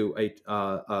back to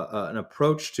an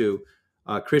approach to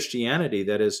Christianity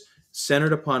that is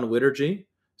centered upon liturgy,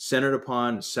 centered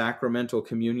upon sacramental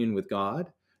communion with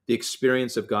God, the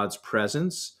experience of God's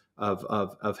presence,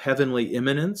 of heavenly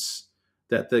immanence,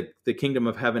 that the kingdom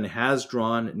of heaven has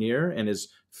drawn near and is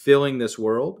filling this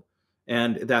world,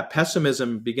 and that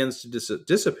pessimism begins to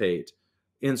dissipate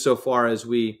insofar as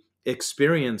we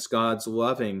experience God's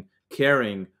loving,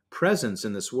 caring presence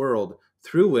in this world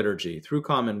through liturgy, through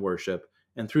common worship,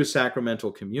 and through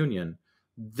sacramental communion.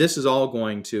 This is all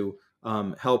going to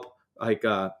help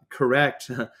correct.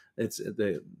 It's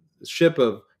the ship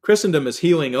of Christendom is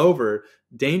heeling over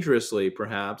dangerously,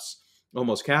 perhaps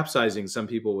almost capsizing, some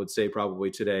people would say probably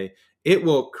today. It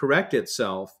will correct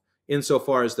itself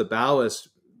insofar as the ballast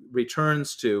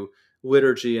returns to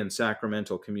liturgy and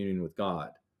sacramental communion with God.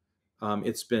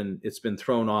 It's been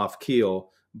thrown off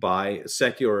keel by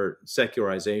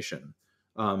secularization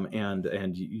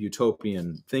and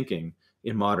utopian thinking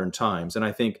in modern times. And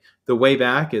I think the way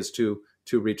back is to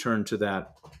return to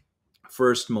that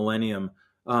first millennium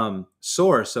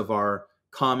source of our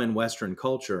common Western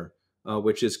culture,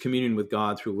 which is communion with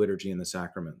God through liturgy and the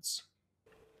sacraments.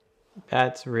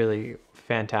 That's really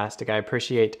fantastic. I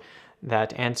appreciate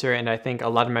that answer, and I think a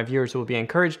lot of my viewers will be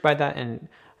encouraged by that, and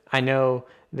I know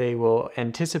they will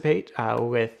anticipate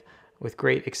with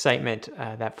great excitement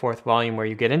that fourth volume where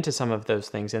you get into some of those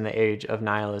things in the age of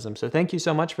nihilism. So thank you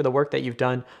so much for the work that you've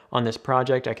done on this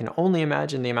project. I can only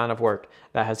imagine the amount of work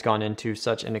that has gone into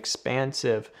such an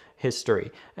expansive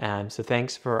history. So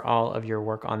thanks for all of your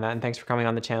work on that, and thanks for coming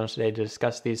on the channel today to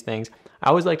discuss these things. I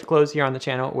always like to close here on the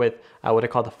channel with what I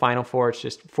call the final four. It's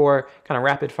just 4 kind of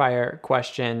rapid fire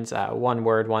questions, 1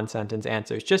 word, 1 sentence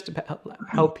answers, just to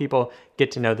help people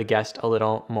get to know the guest a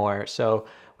little more. So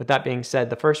with that being said,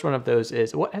 the first one of those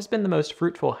is, what has been the most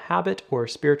fruitful habit or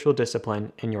spiritual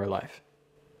discipline in your life?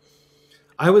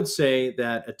 I would say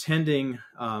that attending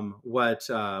what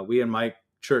we in my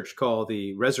church call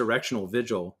the resurrectional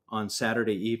vigil on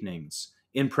Saturday evenings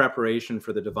in preparation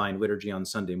for the Divine Liturgy on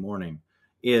Sunday morning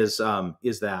is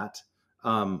that.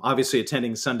 Obviously,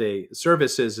 attending Sunday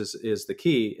services is the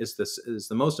key, is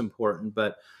the most important.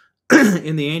 But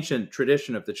in the ancient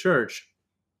tradition of the church,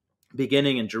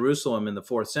 beginning in Jerusalem in the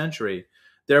 4th century,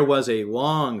 there was a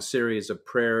long series of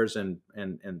prayers and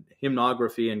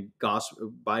hymnography and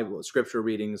gospel, Bible, scripture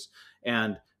readings,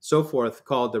 and so forth,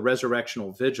 called the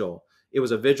Resurrectional Vigil. It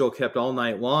was a vigil kept all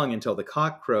night long until the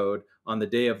cock crowed on the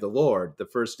day of the Lord, the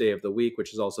first day of the week,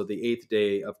 which is also the 8th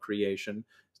day of creation,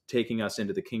 taking us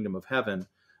into the kingdom of heaven.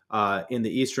 In the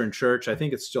Eastern Church, I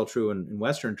think it's still true in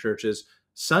Western churches,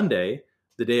 Sunday,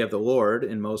 the day of the Lord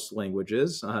in most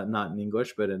languages, not in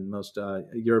English, but in most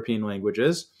European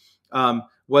languages,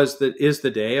 is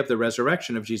the day of the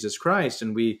resurrection of Jesus Christ.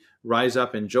 And we rise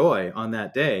up in joy on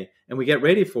that day. And we get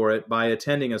ready for it by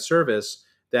attending a service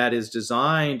that is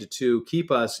designed to keep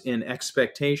us in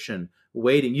expectation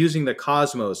waiting, using the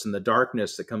cosmos and the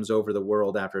darkness that comes over the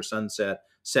world after sunset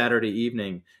Saturday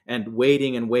evening, and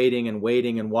waiting and waiting and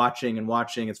waiting and watching and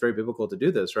watching. It's very biblical to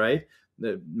do this, right?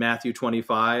 The Matthew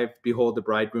 25, behold, the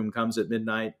bridegroom comes at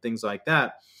midnight, things like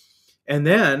that. And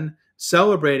then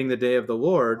celebrating the day of the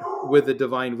Lord with the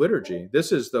divine liturgy.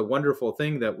 This is the wonderful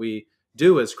thing that we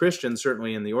do as Christians,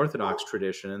 certainly in the Orthodox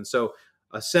tradition. And so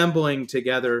assembling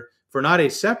together for not a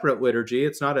separate liturgy,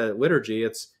 it's not a liturgy,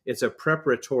 it's a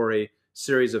preparatory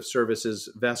series of services,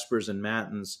 vespers and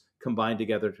matins, combined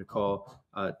together to call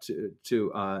called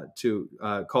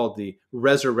the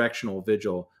resurrectional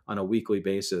vigil on a weekly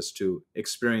basis to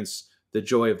experience the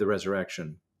joy of the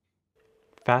resurrection.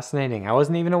 Fascinating. I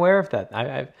wasn't even aware of that.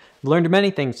 I've learned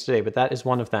many things today, but that is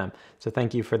one of them. So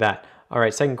thank you for that. All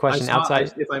right, second question.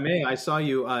 If I may, I saw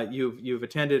you've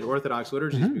attended Orthodox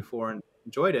liturgies before and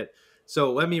enjoyed it.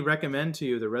 So let me recommend to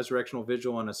you the Resurrectional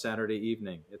Vigil on a Saturday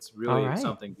evening. It's really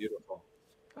something beautiful.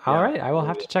 All right, I will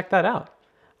have to check that out.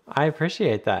 I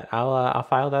appreciate that. I'll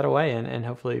file that away and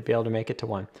hopefully be able to make it to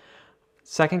one.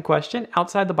 Second question.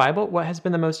 Outside the Bible, what has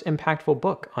been the most impactful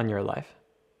book on your life?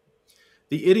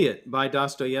 The Idiot by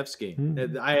Dostoevsky.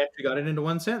 I actually got it into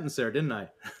one sentence there, didn't I?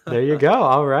 There you go.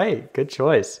 All right. Good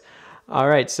choice. All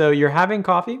right. So you're having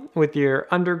coffee with your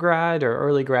undergrad or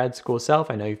early grad school self.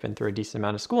 I know you've been through a decent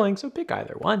amount of schooling, so pick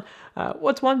either one.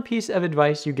 What's one piece of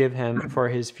advice you give him for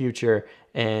his future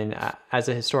as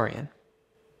a historian?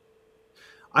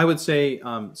 I would say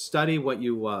study what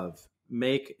you love.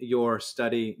 Make your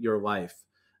study your life.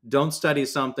 Don't study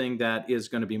something that is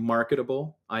going to be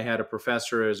marketable. I had a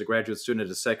professor as a graduate student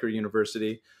at a secular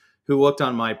university who looked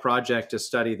on my project to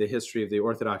study the history of the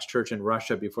Orthodox Church in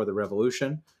Russia before the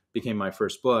revolution, became my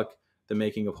first book, The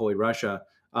Making of Holy Russia.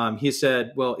 He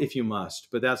said, well, if you must,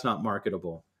 but that's not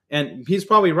marketable. And he's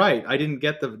probably right. I didn't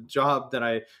get the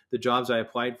jobs I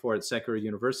applied for at secular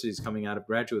universities coming out of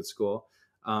graduate school.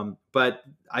 But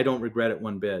I don't regret it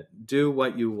one bit. Do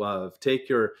what you love. Take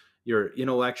your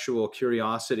intellectual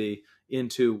curiosity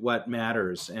into what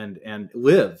matters and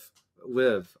live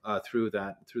through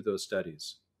those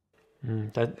studies.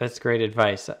 That's great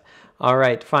advice. All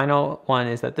right, final one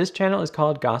is that this channel is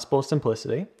called Gospel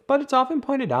Simplicity, but it's often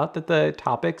pointed out that the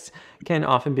topics can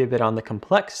often be a bit on the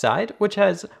complex side, which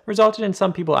has resulted in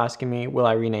some people asking me, will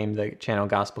I rename the channel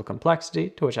Gospel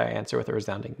Complexity? To which I answer with a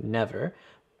resounding never.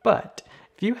 But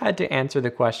if you had to answer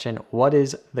the question, what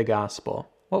is the gospel?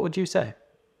 What would you say?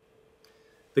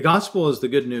 The gospel is the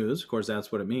good news. Of course,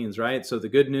 that's what it means, right? So the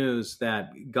good news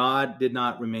that God did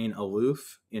not remain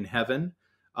aloof in heaven,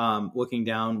 looking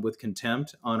down with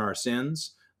contempt on our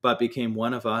sins, but became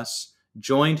one of us,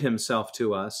 joined himself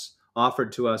to us,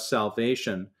 offered to us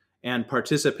salvation and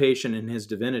participation in his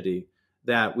divinity,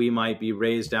 that we might be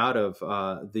raised out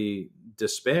of the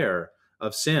despair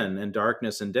of sin and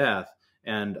darkness and death,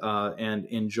 and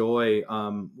enjoy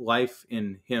life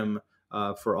in him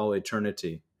for all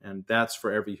eternity. And that's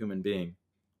for every human being.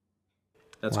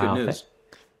 That's good news.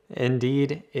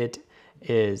 Indeed, it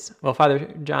is. Well,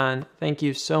 Father John, thank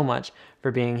you so much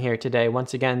for being here today.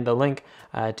 Once again, the link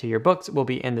to your books will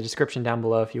be in the description down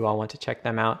below if you all want to check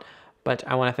them out. But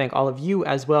I want to thank all of you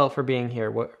as well for being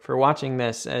here, for watching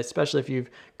this, especially if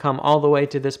you've come all the way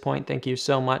to this point. Thank you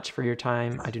so much for your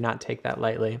time. I do not take that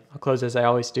lightly. I'll close as I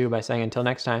always do by saying until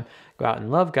next time, go out and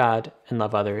love God and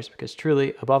love others, because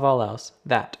truly, above all else,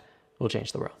 that will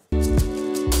change the world.